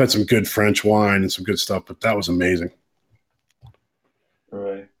I've had some good French wine and some good stuff, but that was amazing.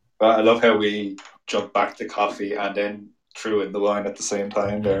 Right. But I love how we jump back to coffee and then threw in the wine at the same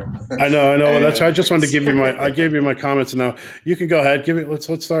time there. I know. That's why I just wanted to It's give you I gave you my comments. And now you can go ahead. Give it.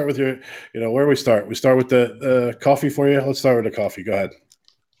 Let's start with your, where we start. We start with the coffee for you. Let's start with the coffee. Go ahead.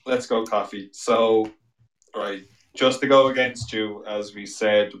 let's go coffee. So, right, just to go against you, as we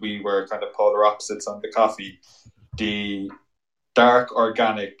said, we were kind of polar opposites on the coffee. The dark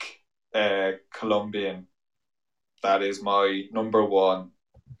organic Colombian, that is my number one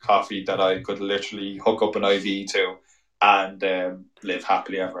coffee that I could literally hook up an IV to and live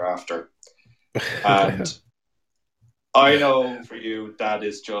happily ever after. And I know for you that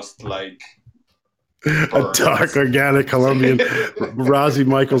is just like A dark burns. organic Colombian. Rozzy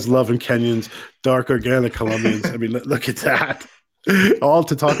Michaels loving Kenyans, dark organic Colombians. I mean, look at that. All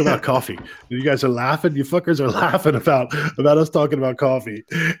to talk about coffee. You guys are laughing. You fuckers are laughing about us talking about coffee,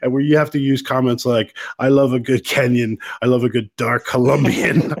 and where you have to use comments like, "I love a good Kenyan. I love a good dark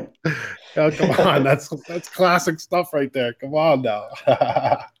Colombian." Oh, come on, that's classic stuff right there. Come on now.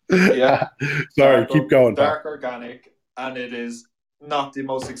 Yeah, Sorry, keep going, pal. dark organic, and it is not the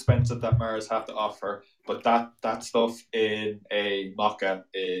most expensive that Mars have to offer. But that stuff in a mocha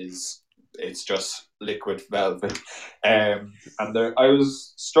is it's just liquid velvet. And there, I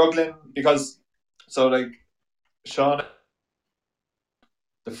was struggling because so like Sean,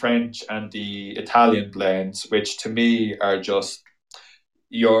 the French and the Italian blends, which to me are just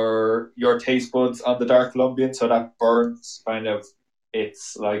your taste buds on the dark Colombian, so that burns kind of.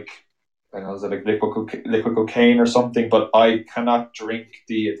 It's like I don't know, is it like liquid cocaine or something? But I cannot drink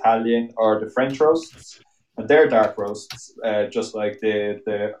the Italian or the French roasts, and they're dark roasts, just like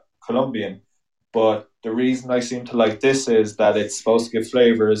the Colombian. But the reason I seem to like this is that it's supposed to give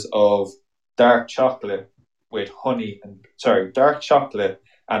flavors of dark chocolate with honey and sorry, dark chocolate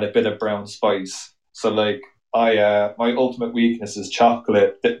and a bit of brown spice. So like I my ultimate weakness is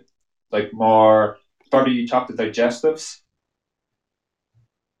chocolate, like more probably chocolate digestives.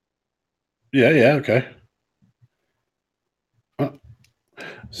 Yeah, yeah, okay.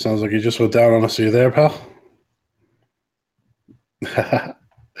 Sounds like you just went down on us. Are you there, pal?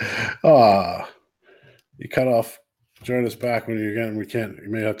 You cut off. Join us back when you're getting. We can't. You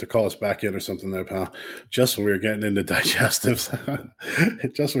may have to call us back in or something there, pal. Just when we were getting into digestives.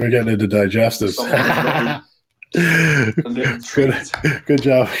 Just when we are getting into digestives. Good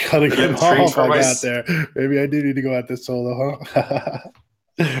job cutting him off. I got there. Maybe I do need to go at this solo, huh?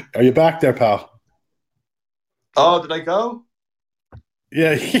 Are you back there, pal? Oh, did I go?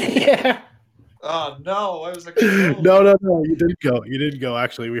 Yeah, yeah. Oh no, I was like, no, you didn't go. You didn't go.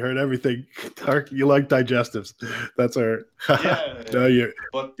 Actually, we heard everything. You like digestives. That's our. Yeah. No, you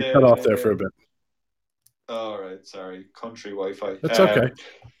cut off there for a bit. All right, sorry, country Wi-Fi. That's okay.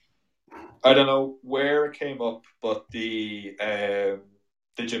 I don't know where it came up, but the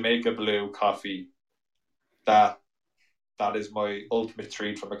Jamaica Blue coffee, that is my ultimate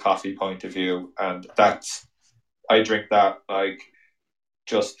treat from a coffee point of view, and I drink that like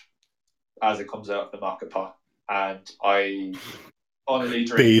just as it comes out of the mocha pot, and I only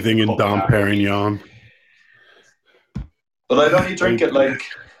drink bathing in Dom Perignon. But I'd only drink it like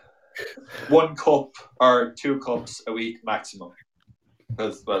 1 cup or 2 cups a week maximum.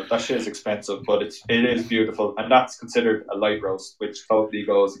 Because, well, that shit is expensive, but it is beautiful. And that's considered a light roast, which totally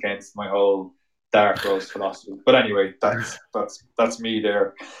goes against my whole dark roast philosophy. But anyway, that's me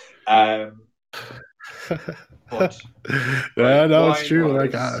there. But yeah, no, it's true.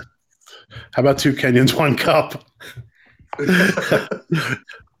 Like, how about 2 Kenyans, 1 cup?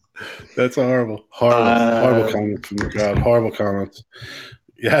 That's horrible comment from the crowd. Horrible comments.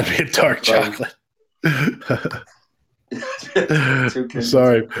 You had me a dark chocolate.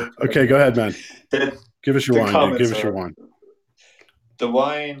 Sorry. Okay, go ahead, man. Give us your wine, dude. Give us your wine. The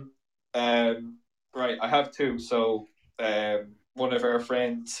wine, right, I have 2. So one of our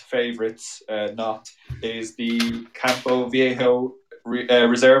friends' favourites, is the Campo Viejo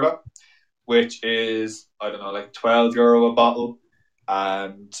Reserva, which is, I don't know, like €12 a bottle.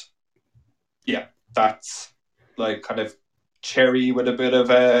 And yeah, that's like kind of cherry with a bit of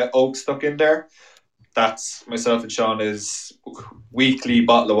oak stuck in there. That's myself and Shauna's weekly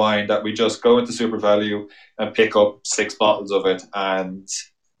bottle of wine that we just go into Super Value and pick up 6 bottles of it. And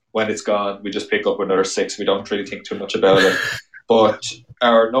when it's gone, we just pick up another 6. We don't really think too much about it. But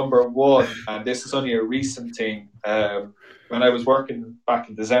our number 1, and this is only a recent thing, when I was working back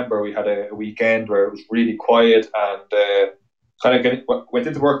in December, we had a weekend where it was really quiet, and kind of went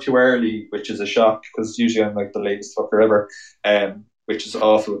into work too early, which is a shock because usually I'm like the latest fucker ever, which is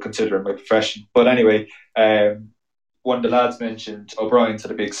awful considering my profession. But anyway, one of the lads mentioned O'Brien's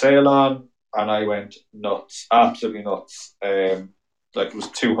had a big sale on, and I went nuts, absolutely nuts. Like it was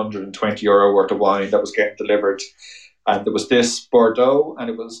 €220 worth of wine that was getting delivered. And there was this Bordeaux, and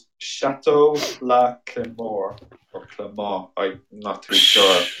it was Chateau La Clémore, or Clément, I'm not too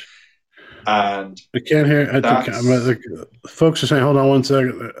sure. And I can't hear. Folks are saying, hold on 1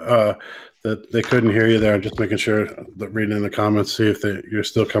 second, that they couldn't hear you there. I'm just making sure that reading in the comments, see if you're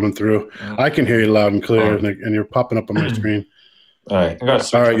still coming through. I can hear you loud and clear, and you're popping up on my screen. All right.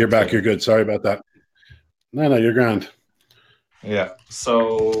 All right, you're back. You're good. Sorry about that. No, you're grand. Yeah.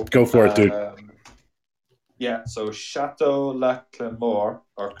 So go for it, dude. Yeah. So Chateau La Clémore,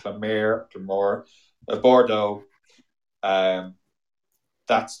 or Clémore, Bordeaux.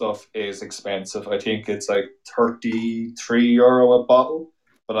 That stuff is expensive. I think it's like €33 a bottle,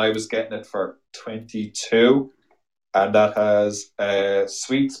 but I was getting it for 22, and that has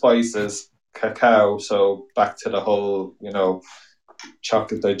sweet spices, cacao, so back to the whole,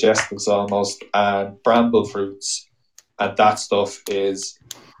 chocolate digestives almost, and bramble fruits, and that stuff is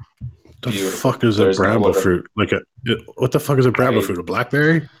beautiful. The fuck is a bramble fruit? What the fuck is a bramble fruit? A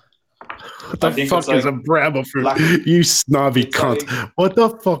blackberry? What the fuck is a bramble fruit? You snobby cunt. What the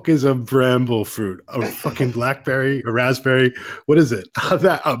fuck is a bramble fruit? A fucking blackberry? A raspberry? What is it?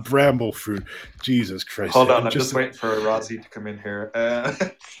 A bramble fruit. Jesus Christ. Hold on, I'm just waiting for Rozzy to come in here.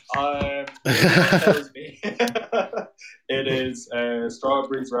 It tells me it is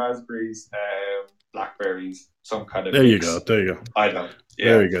strawberries, raspberries, blackberries, some kind of mix. There you go. I don't.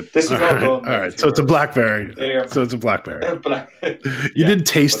 Yeah. Very good. This is all done. All right. So it's a blackberry. So it's a blackberry. You didn't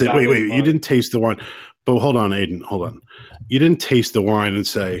taste it. Wait. You didn't taste the wine. But hold on, Aiden. Hold on. You didn't taste the wine and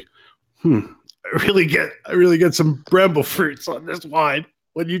say, I really get some bramble fruits on this wine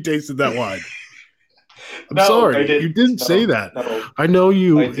when you tasted that wine. I'm sorry. You didn't say that. No, I know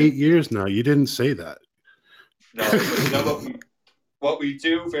you 8 years now. You didn't say that. No, what we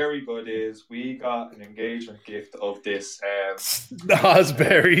do very good is we got an engagement gift of this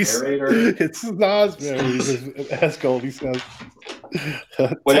Nosberries. It's Nosberries, as Goldie says.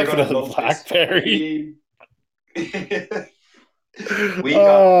 Definitely blackberry. We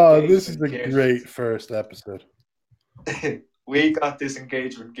got an Oh, this is engagement a gift. great first episode. We got this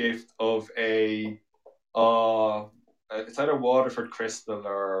engagement gift of uh, it's either Waterford Crystal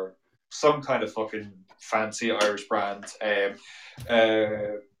or some kind of fucking fancy Irish brand.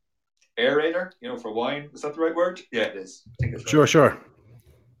 Aerator, for wine. Is that the right word? Yeah, it is. I think it's right. Sure, sure.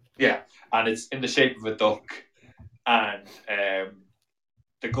 Yeah, and it's in the shape of a duck, and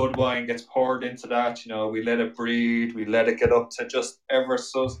the good wine gets poured into that. We let it breed, we let it get up to just ever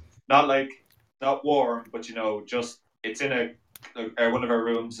so not not warm, but just it's in one of our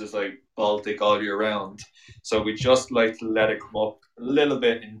rooms is like Baltic all year round, so we just like to let it come up a little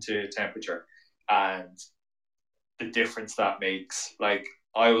bit into temperature, and the difference that makes. Like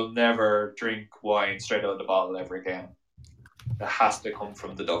I will never drink wine straight out of the bottle ever again. It has to come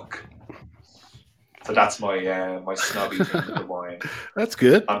from the duck. So that's my snobby thing with the wine. That's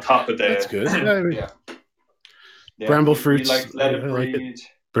good. On top of That's the good. Yeah, I mean, yeah. Yeah, bramble we fruits. like to let I it like it. breed,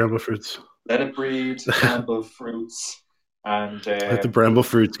 Bramble fruits. bramble fruits, and Let the bramble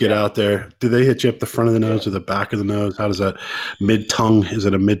fruits get yeah, out there. Do they hit you up the front of the yeah. nose or the back of the nose? How does that mid tongue? Is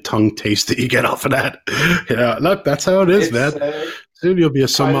it a mid tongue taste that you get off of that? Yeah, look, that's how it is, It's man. Soon you'll be a kind of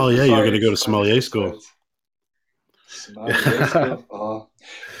sommelier. You're going to go precise to sommelier traditional school. spreads. Sommelier Yeah, school. Oh,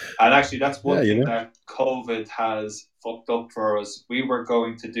 and actually, that's yeah, one thing that COVID has fucked up for us. We were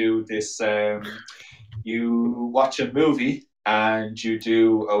going to do this. You watch a movie and you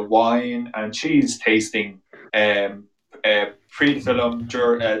do a wine and cheese tasting pre the film,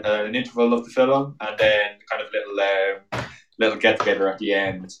 during an interval of the film, and then kind of little get together at the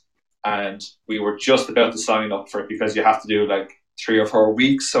end. And we were just about to sign up for it because you have to do like 3 or 4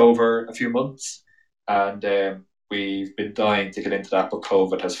 weeks over a few months, and we've been dying to get into that, but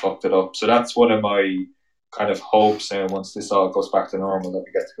COVID has fucked it up. So that's one of my kind of hopes now. Once this all goes back to normal, that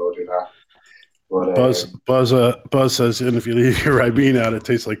we get to go do that. But Buzz says, and if you leave your Ribena out, it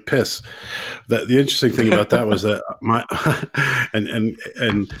tastes like piss. The interesting thing about that was that my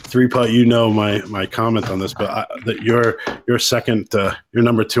and 3 Putt, my comment on this, but that you're second, you're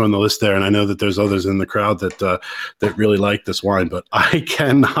number 2 on the list there, and I know that there's others in the crowd that really like this wine, but I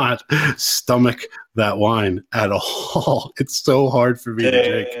cannot stomach that wine at all. It's so hard for me to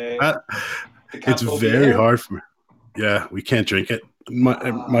drink. the It's Campo very Viejo. hard for me. Yeah, we can't drink it.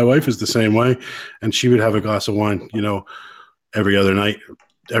 My wife is the same way, and she would have a glass of wine, every other night,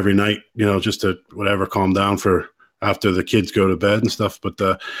 every night, just to whatever calm down for after the kids go to bed and stuff. But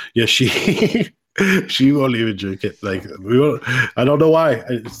yeah, she she won't even drink it. Like we won't. I don't know why.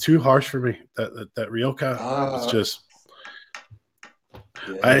 It's too harsh for me. That Rioja, it's Ah, just.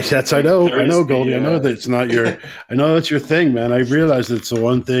 yeah. I know, There is Goldie. I know that it's not your. I know that's your thing, man. I realize that it's the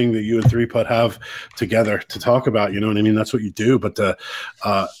one thing that you and 3 Putt have together to talk about. You know what I mean? That's what you do. But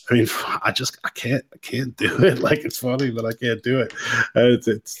I mean, I can't do it. Like it's funny, but I can't do it.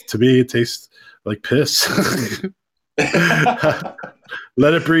 It's to me, it tastes like piss.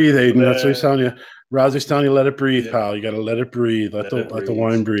 Let it breathe, Aiden. That's what he's telling you. Rousey's telling you, let it breathe, yeah, pal. You got to let it breathe. let it Let the breathe.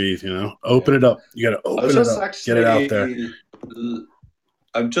 wine breathe. Open Yeah. it up. You got to I was open it just up. Get it out there. actually,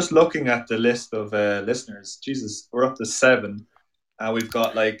 I'm just looking at the list of listeners. Jesus, we're up to 7, and we've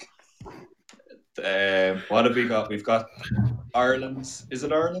got like, what have we got? We've got Ireland's. Is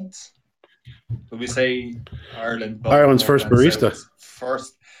it Ireland? When we say Ireland, both Ireland's north first and barista. south,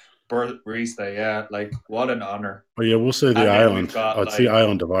 first barista. Yeah, like what an honor. Oh yeah, we'll say the And then we've island. Oh, got it's the like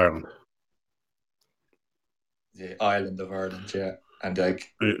island of Ireland. the island of Ireland. Yeah, and like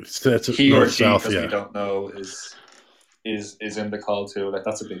It's he or north she, south. because we Yeah, don't know, is in the call too. Like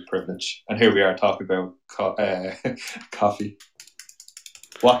that's a big privilege. And here we are talking about coffee.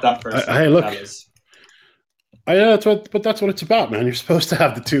 What that person hey, can look. tell us. I know that's what it's about, man. You're supposed to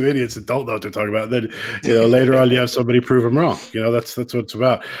have the 2 idiots that don't know what they're talking about. Then later on you have somebody prove them wrong. That's what it's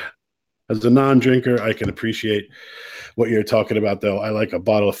about. As a non-drinker, I can appreciate what you're talking about, though. I like a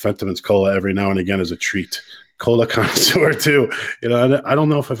bottle of Fentimans Cola every now and again as a treat. Cola connoisseur too. I don't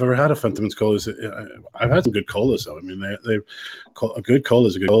know if I've ever had a Fentimans Cola. I've had some good colas though. I mean, a good cola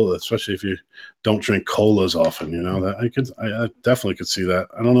is a good cola, especially if you don't drink colas often. That I definitely could see that.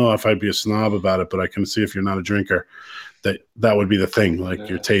 I don't know if I'd be a snob about it, but I can see if you're not a drinker, that would be the thing. Like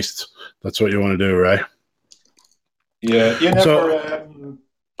your Yeah, taste, that's what you want to do, right? yeah. You So never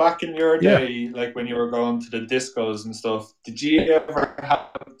back in your yeah, day, like when you were going to the discos and stuff. Did you ever have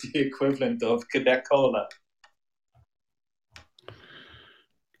the equivalent of Cadet Cola?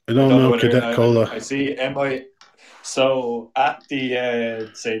 I I don't don't know know whether Cadet Cola. I see. Am I? So at the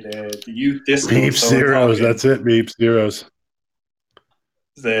say the youth disco, Beep so we're zeros. talking That's it. Beep zeros.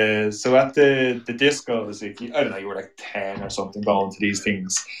 so at the discos, if you I don't know, you were like 10 or something going to these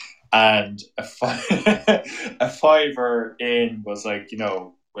things, and a fiver in was like,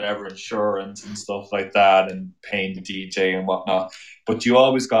 whatever insurance and stuff like that, and paying the DJ and whatnot. But you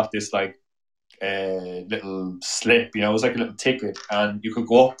always got this like little slip, it was like a little ticket, and you could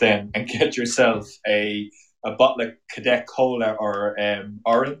go up then and get yourself a bottle of Cadet Cola or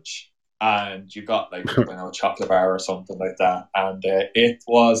orange, and you got like, I don't know, a chocolate bar or something like that, and it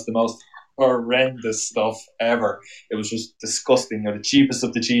was the most horrendous stuff ever. It was just disgusting, the cheapest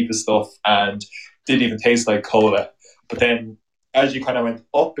of the cheapest stuff, and didn't even taste like cola. But then, as you kind of went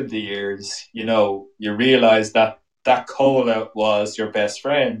up in the years, you realize that cola was your best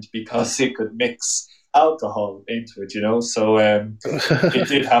friend because it could mix alcohol into it. So it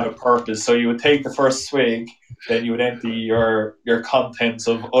did have a purpose. So you would take the first swig, then you would empty your contents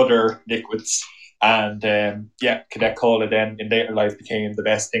of other liquids, and Cadet Cola then in later life became the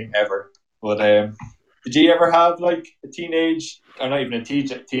best thing ever. But did you ever have like a teenage, or not even a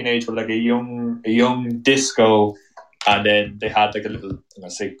teenage, but like a young disco, and then they had like a little, I'm gonna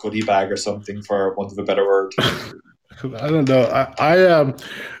say, goodie bag or something, for want of a better word? I don't know. I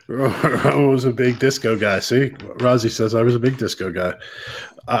was a big disco guy. See, Rozzy says I was a big disco guy.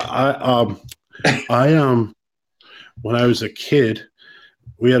 When I was a kid,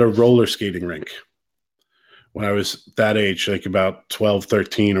 we had a roller skating rink. When I was that age, like about 12,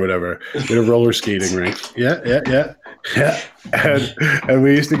 13 or whatever, we had a roller skating rink. Yeah. And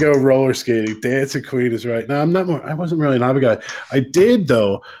we used to go roller skating. Dancing Queen is right. Now, I wasn't really an hobby guy. I did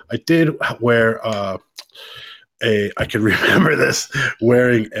wear I can remember this,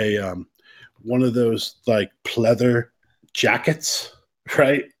 wearing a one of those like pleather jackets,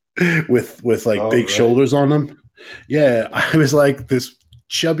 right? With like big shoulders on them. Yeah, I was like this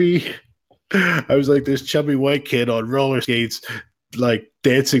chubby white kid on roller skates, like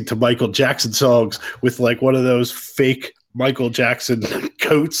dancing to Michael Jackson songs with like one of those fake Michael Jackson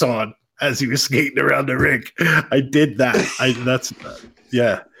coats on as he was skating around the rink. I did that.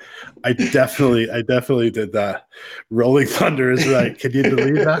 I definitely did that. Rolling Thunder is right. Can you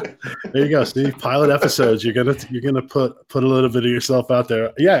believe that? There you go, Steve. Pilot episodes. You're gonna put a little bit of yourself out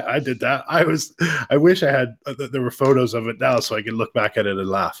there. Yeah, I did that. I wish I had. There were photos of it now, so I could look back at it and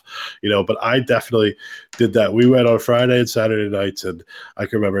laugh. But I definitely did that. We went on Friday and Saturday nights, and I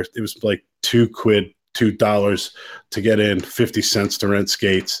can remember it was like $2 to get in, 50 cents to rent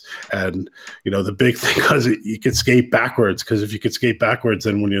skates. And the big thing was you could skate backwards, because if you could skate backwards,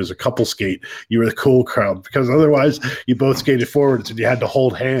 then when there was a couple skate, you were the cool crowd, because otherwise you both skated forwards and you had to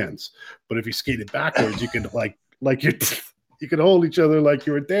hold hands. But if you skated backwards, you could you could hold each other like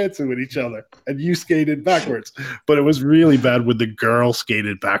you were dancing with each other, and you skated backwards. But it was really bad when the girl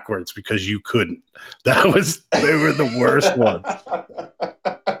skated backwards, because you couldn't. They were the worst ones.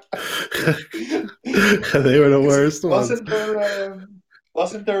 They were the worst ones.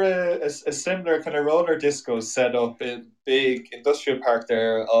 Wasn't there a similar kind of roller disco set up in big industrial park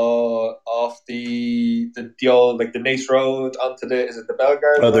there, off the old, like the Nace Road onto is it the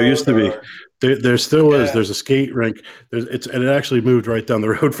Bellegarde Road? There used to be. There still is. There's a skate rink. And it actually moved right down the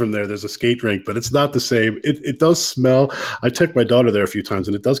road from there. There's a skate rink, but it's not the same. It does smell. I took my daughter there a few times,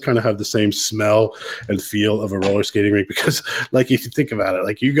 and it does kind of have the same smell and feel of a roller skating rink, because, like, if you think about it,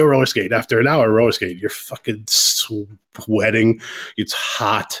 like, you go roller skate, after an hour of roller skate, you're fucking sweating. It's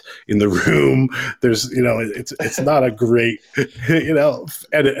hot in the room. There's, it's not a great,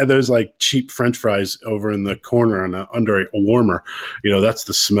 and there's like cheap French fries over in the corner and under a warmer. That's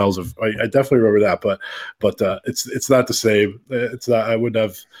the smells of. I definitely remember that, but it's not the same. It's not. I would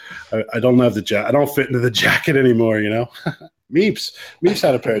have. I don't have the jacket. I don't fit into the jacket anymore. Meeps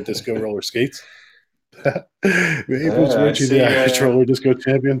had a pair of disco roller skates. Meeps, weren't you the Irish roller disco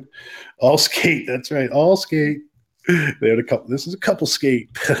champion? All skate. That's right. All skate. They had a couple. This is a couple skate.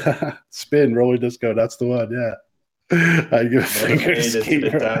 Spin roller disco. That's the one. Yeah. I give a finger to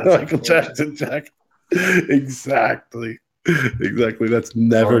skate. Michael Jackson jacket. Exactly. That's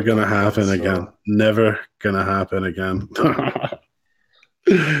never gonna happen again. Never gonna happen again. I've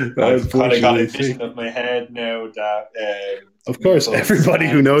kind of got a vision of my head now that of course everybody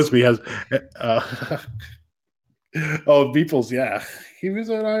who knows me has Beeples, yeah, he was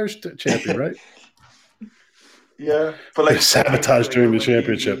an Irish champion, right? Yeah, but like sabotage during the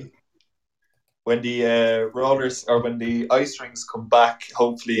championship. When the rollers, or when the ice rinks come back,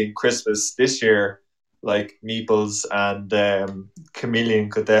 hopefully in Christmas this year, like Meeples and Chameleon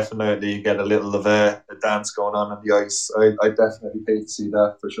could definitely get a little of a dance going on the ice. I definitely pay to see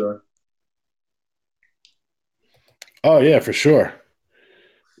that for sure. Oh yeah, for sure.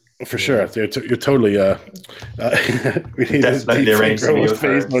 For sure, you're totally. We need definitely arrange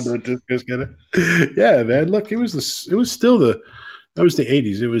face. Yeah, man. Look, it was still the That was the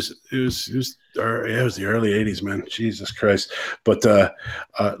 '80s. It was the early '80s, man. Jesus Christ! But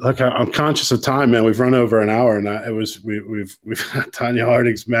look, I'm conscious of time, man. We've run over an hour, and we've Tanya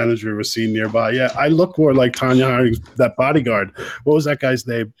Harding's manager was seen nearby. Yeah, I look more like Tanya Harding's that bodyguard. What was that guy's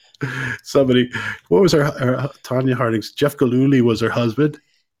name? Somebody. What was her Tanya Harding's? Jeff Galooly was her husband,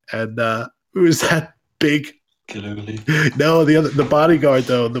 and who was that big? Galooly. No, the bodyguard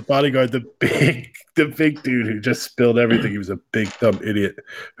though. The bodyguard, the big dude who just spilled everything. He was a big dumb idiot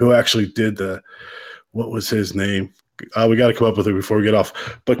who actually did the. What was his name? We got to come up with it before we get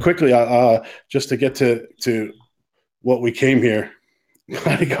off. But quickly, just to get to what we came here.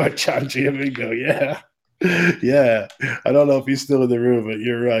 Bodyguard John Giamingo, yeah. Yeah. I don't know if he's still in the room, but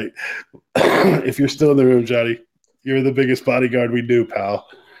you're right. If you're still in the room, Johnny, you're the biggest bodyguard we knew, pal.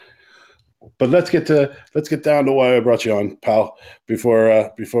 But let's get down to why I brought you on, pal. Before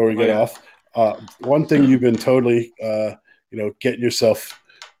we get off, one thing you've been totally getting yourself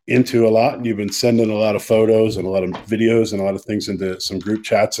into a lot, and you've been sending a lot of photos and a lot of videos and a lot of things into some group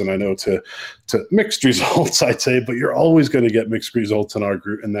chats, and I know to mixed results, I'd say, but you're always going to get mixed results in our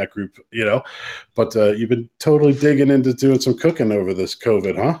group, in that group, But you've been totally digging into doing some cooking over this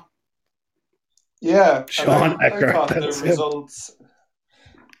COVID, huh? Yeah, Sean and I Eckert, thought the that's him. results.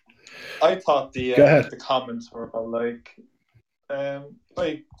 I thought Go ahead. the comments were all like.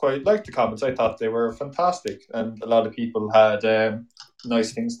 I quite liked the comments. I thought they were fantastic, and a lot of people had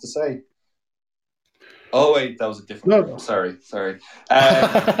nice things to say. Oh wait, that was a different room. No. Sorry.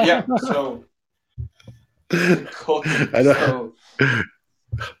 Yeah, so cooking. I know. So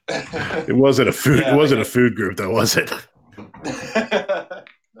It wasn't a food. yeah, It wasn't a food group, though, was it?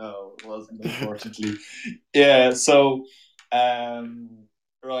 No, it wasn't, unfortunately. Yeah, so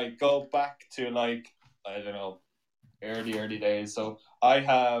right, go back to like I don't know, early days. So I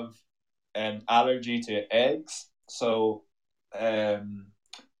have an allergy to eggs. So um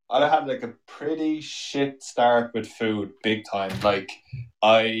I had like a pretty shit start with food, big time. Like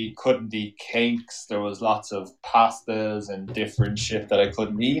I couldn't eat cakes. There was lots of pastas and different shit that I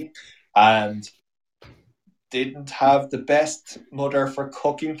couldn't eat, and didn't have the best mother for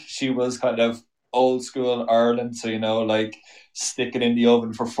cooking. She was kind of old school Ireland, so like stick it in the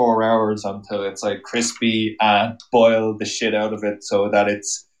oven for 4 hours until it's like crispy and boil the shit out of it so that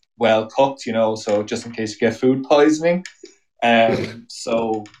it's well cooked. So just in case you get food poisoning.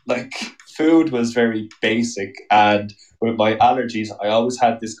 So like food was very basic, and with my allergies, I always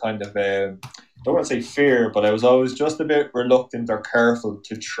had this kind of I don't want to say fear, but I was always just a bit reluctant or careful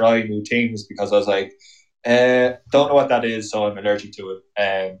to try new things because I was like, don't know what that is, so I'm allergic to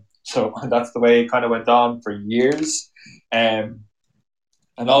it. So that's the way it kind of went on for years. Um,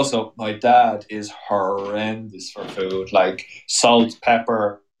 and also, my dad is horrendous for food, like salt,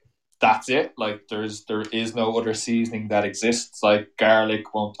 pepper, that's it. Like there is no other seasoning that exists. Like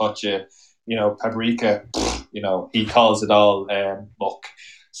garlic won't touch it. Paprika. He calls it all muck.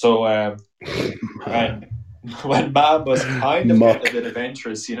 So when when Mom was kind of getting a Muck. bit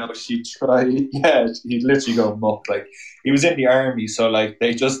adventurous, she'd try. Yeah, he'd literally go muck. Like he was in the army, so like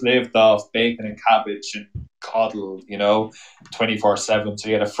they just lived off bacon and cabbage and coddle. 24/7. So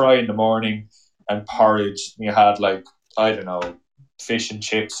you had a fry in the morning and porridge. And you had like I don't know fish and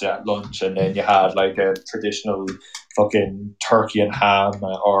chips at lunch, and then you had like a traditional fucking turkey and ham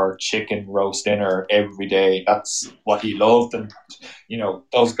or chicken roast dinner every day. That's what he loved, and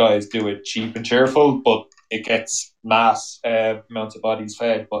those guys do it cheap and cheerful, but it gets mass amounts of bodies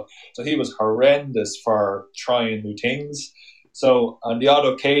fed. But so he was horrendous for trying new things. So on the odd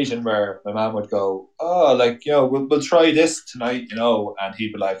occasion where my mom would go, oh, like we'll try this tonight, and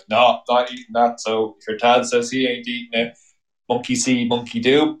he'd be like, no, not eating that. So if your dad says he ain't eating it, monkey see, monkey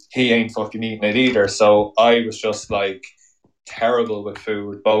do. He ain't fucking eating it either. So I was just like terrible with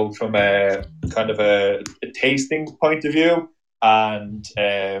food, both from a kind of a tasting point of view and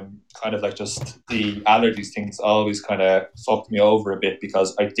kind of like just the allergies things always kind of fucked me over a bit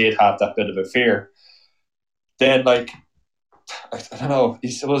because I did have that bit of a fear. Then like I don't know, I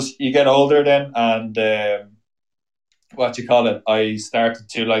suppose you get older then and what you call it, I started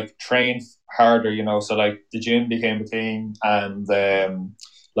to like train harder, so like the gym became a thing, and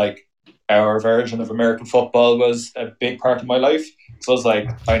like our version of American football was a big part of my life. So I was like,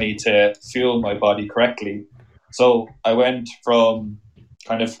 I need to fuel my body correctly. So I went from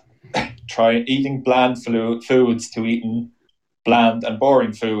kind of trying eating bland foods to eating bland and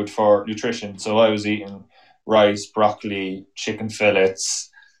boring food for nutrition. So I was eating rice, broccoli, chicken fillets,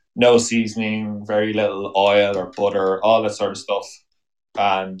 no seasoning, very little oil or butter, all that sort of stuff.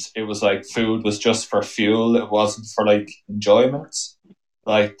 And it was like food was just for fuel. It wasn't for like enjoyment.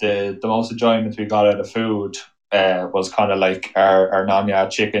 Like the most enjoyment we got out of food was kind of like our Nanya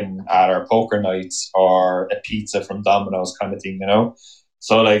chicken at our poker nights or a pizza from Domino's kind of thing, you know.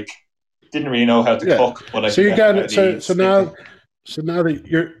 So like, didn't really know how to Yeah. cook, but I So can you got it. definitely stick to. So now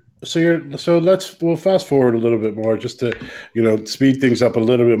that we'll fast forward a little bit more just to, speed things up a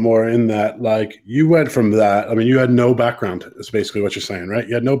little bit more in that, like, you went from that. I mean, you had no background, is basically what you're saying, right?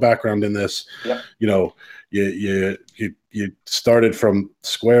 You had no background in this. Yeah. You started from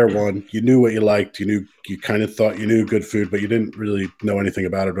square one. You knew what you liked. You kind of thought you knew good food, but you didn't really know anything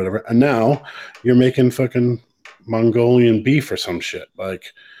about it, whatever. And now you're making fucking Mongolian beef or some shit. Like,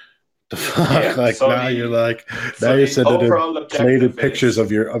 the fuck? Yeah. Like, now you're like, now you're The sending in overall objective plated pictures is,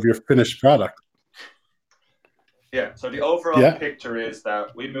 of your finished product. yeah. So the overall Yeah. picture is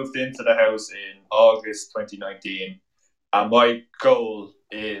that we moved into the house in August 2019, and my goal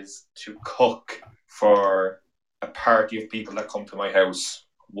is to cook for a party of people that come to my house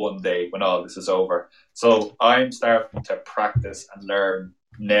one day when all this is over. So I'm starting to practice and learn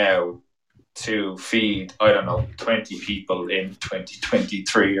now to feed, I don't know, 20 people in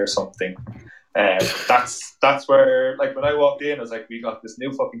 2023 or something. That's where, like, when I walked in, I was like, we got this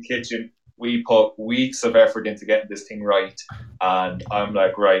new fucking kitchen. We put weeks of effort into getting this thing right. And I'm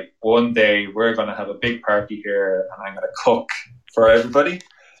like, right, one day we're going to have a big party here and I'm going to cook for everybody.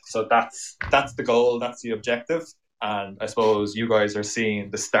 So that's the goal, that's the objective. And I suppose you guys are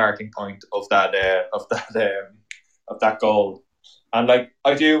seeing the starting point of that goal. And like,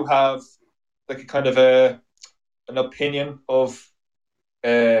 I do have like a kind of an opinion of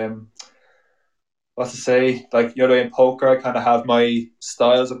um what to say. Like, in poker, I kind of have my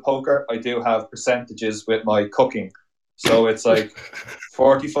styles of poker. I do have percentages with my cooking, so it's like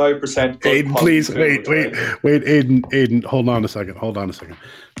 45% good Aiden, quality please food, right? wait, Aiden, hold on a second,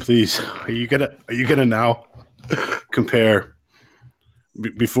 please. Are you gonna now compare?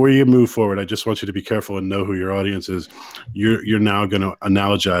 Before you move forward, I just want you to be careful and know who your audience is. You're now going to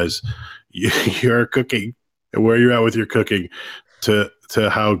analogize your cooking and where you're at with your cooking to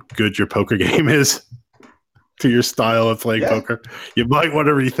how good your poker game is, to your style of playing poker. You might want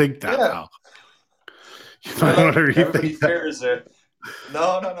to rethink that, pal. You might want to rethink everybody fears it.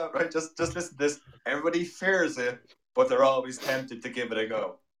 No, right? Just listen to this. Everybody fears it, but they're always tempted to give it a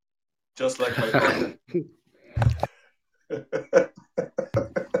go. Just like my poker.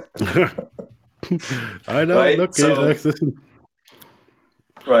 I know. Right? Look, so, listen.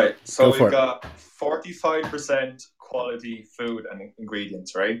 Right. So we've it. got 45% quality food and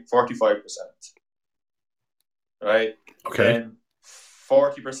ingredients, right? 45%. Right? Okay. Then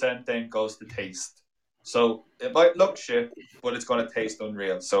 40% then goes to taste. So it might look shit, but it's going to taste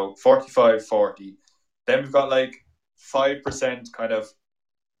unreal. So 45, 40. Then we've got like 5% kind of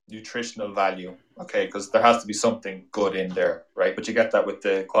nutritional value, okay? Because there has to be something good in there, right? But you get that with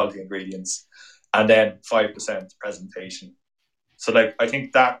the quality ingredients. And then 5% presentation. So like, I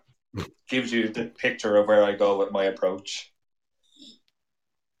think that gives you the picture of where I go with my approach.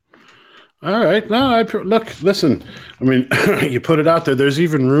 All right. No, look, listen. I mean, you put it out there. There's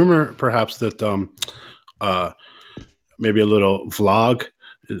even rumor, perhaps, that maybe a little vlog.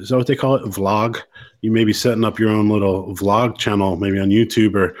 Is that what they call it? Vlog. You may be setting up your own little vlog channel, maybe on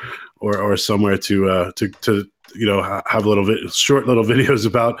YouTube or somewhere to have short little videos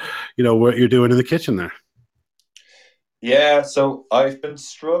about what you're doing in the kitchen there. Yeah, so I've been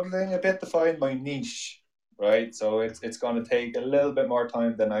struggling a bit to find my niche, right? So it's going to take a little bit more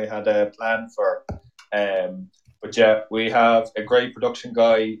time than I had planned for. But yeah, we have a great production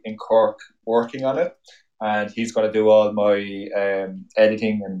guy in Cork working on it, and he's going to do all my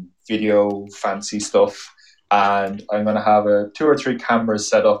editing and video fancy stuff. And I'm going to have 2 or 3 cameras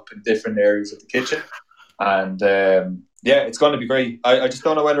set up in different areas of the kitchen. And yeah, it's going to be great. I just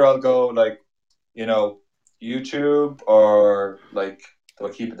don't know whether I'll go like, YouTube or like, do I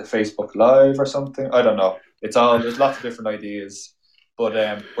keep it to Facebook Live or something? I don't know. There's lots of different ideas, but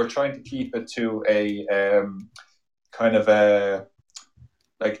we're trying to keep it to a kind of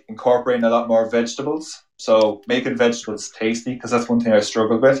like incorporating a lot more vegetables. So making vegetables tasty, because that's one thing I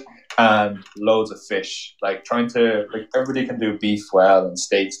struggle with, and loads of fish. Like trying to, like, everybody can do beef well and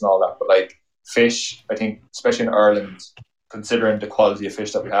steaks and all that, but like fish, I think, especially in Ireland, considering the quality of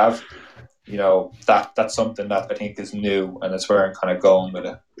fish that we have, that's something that I think is new, and it's where I'm kind of going with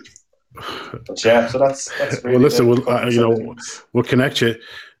it. But yeah, so that's really. Well, listen, we'll connect you.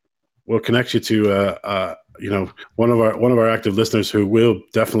 We'll connect you to one of our active listeners who will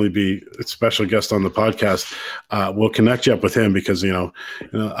definitely be a special guest on the podcast. We'll connect you up with him because I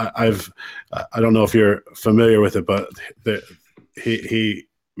don't know if you're familiar with it, but he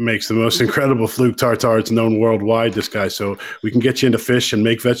makes the most incredible fluke tartars known worldwide. This guy, so we can get you into fish and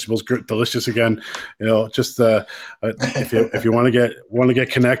make vegetables delicious again. Just if you want to get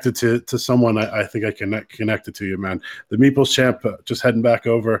connected to someone, I think I can connect it to you, man. The Meeples Champ, just heading back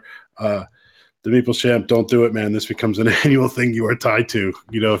over. The Meeples Champ, don't do it, man. This becomes an annual thing you are tied to.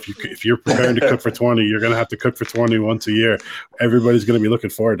 If you're preparing to cook for 20, you're going to have to cook for 20 once a year. Everybody's going to be looking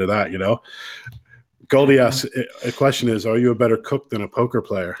forward to that. Goldie asks, a question is, are you a better cook than a poker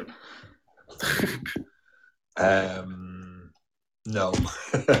player? No.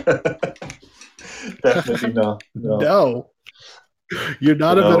 Definitely not. No. You're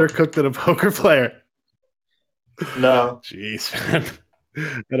not a better cook than a poker player. No. Jeez, man.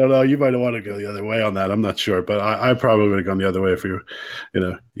 I don't know. You might want to go the other way on that. I'm not sure, but I probably would have gone the other way if you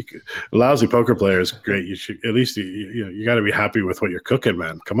a lousy poker player is great. You should at least you got to be happy with what you're cooking,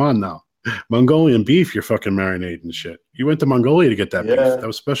 man. Come on now. Mongolian beef, you're fucking marinating and shit. You went to Mongolia to get that beef. That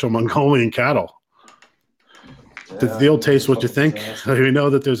was special Mongolian cattle. The old Taste What You Think. We know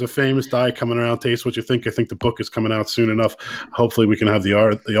that there's a famous diet coming around, Taste What You Think. I think the book is coming out soon enough. Hopefully we can have the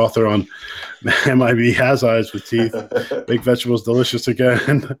author on MIB Has Eyes with Teeth. Make vegetables delicious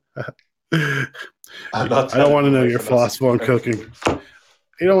again. I don't want to know your philosophy on cooking.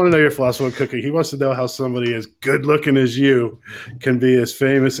 He don't want to know your philosophy on cooking. He wants to know how somebody as good looking as you can be as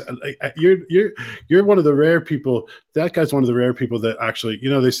famous. You're one of the rare people. That guy's one of the rare people that actually,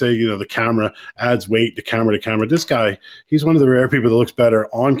 they say, the camera adds weight to camera. This guy, he's one of the rare people that looks better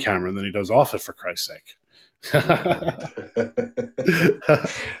on camera than he does off it, for Christ's sake.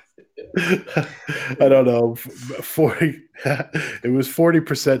 I don't know. 40. It was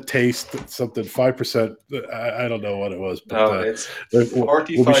 40% taste, something 5%. I don't know what it was, but it's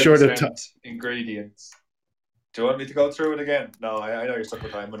 45% we'll be sure to ingredients. Do you want me to go through it again? No, I know you're stuck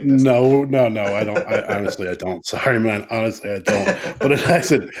with time. No, I don't. Honestly, I don't. Sorry, man. Honestly, I don't. But I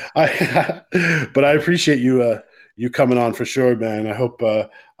said, but I appreciate you coming on for sure, man. I hope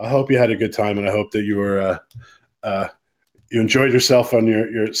you had a good time, and I hope that you were. You enjoyed yourself on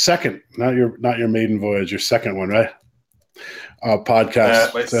your second, not your maiden voyage, your second one, right?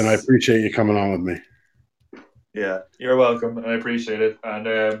 Podcast, and I appreciate you coming on with me. Yeah, you're welcome, and I appreciate it, and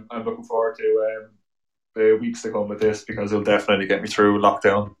I'm looking forward to the weeks to come with this, because it'll definitely get me through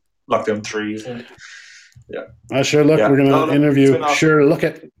lockdown 3. Yeah. Sure. Look, we're gonna interview. Awesome. Sure. Look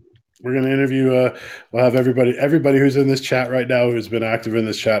at. We're going to interview, we'll have everybody who's in this chat right now, who's been active in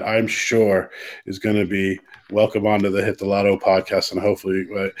this chat, I'm sure is going to be welcome onto the Hit the Lotto podcast. And hopefully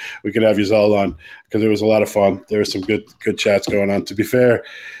we can have you all on, because it was a lot of fun. There were some good chats going on. To be fair,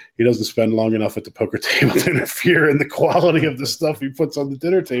 he doesn't spend long enough at the poker table to interfere in the quality of the stuff he puts on the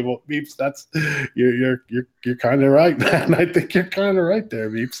dinner table. Meeps, you're kind of right, man. I think you're kind of right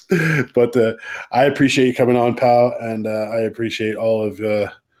there, Meeps. But I appreciate you coming on, pal. And I appreciate all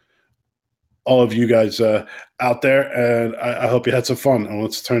of you guys out there, and I hope you had some fun. And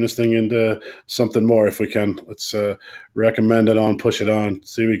let's turn this thing into something more if we can. Let's recommend it on, push it on,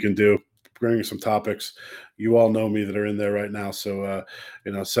 see what we can do, bring some topics. You all know me that are in there right now, so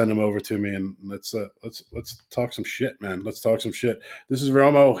send them over to me, and let's talk some shit, man. Let's talk some shit. This is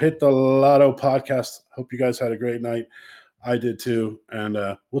Romo, Hit the Lotto podcast. Hope you guys had a great night. I did too, and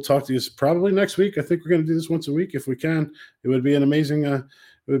we'll talk to you probably next week. I think we're going to do this once a week if we can. It would be an amazing. It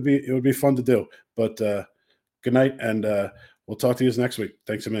would be fun to do. But good night, and we'll talk to you next week.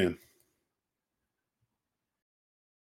 Thanks a million.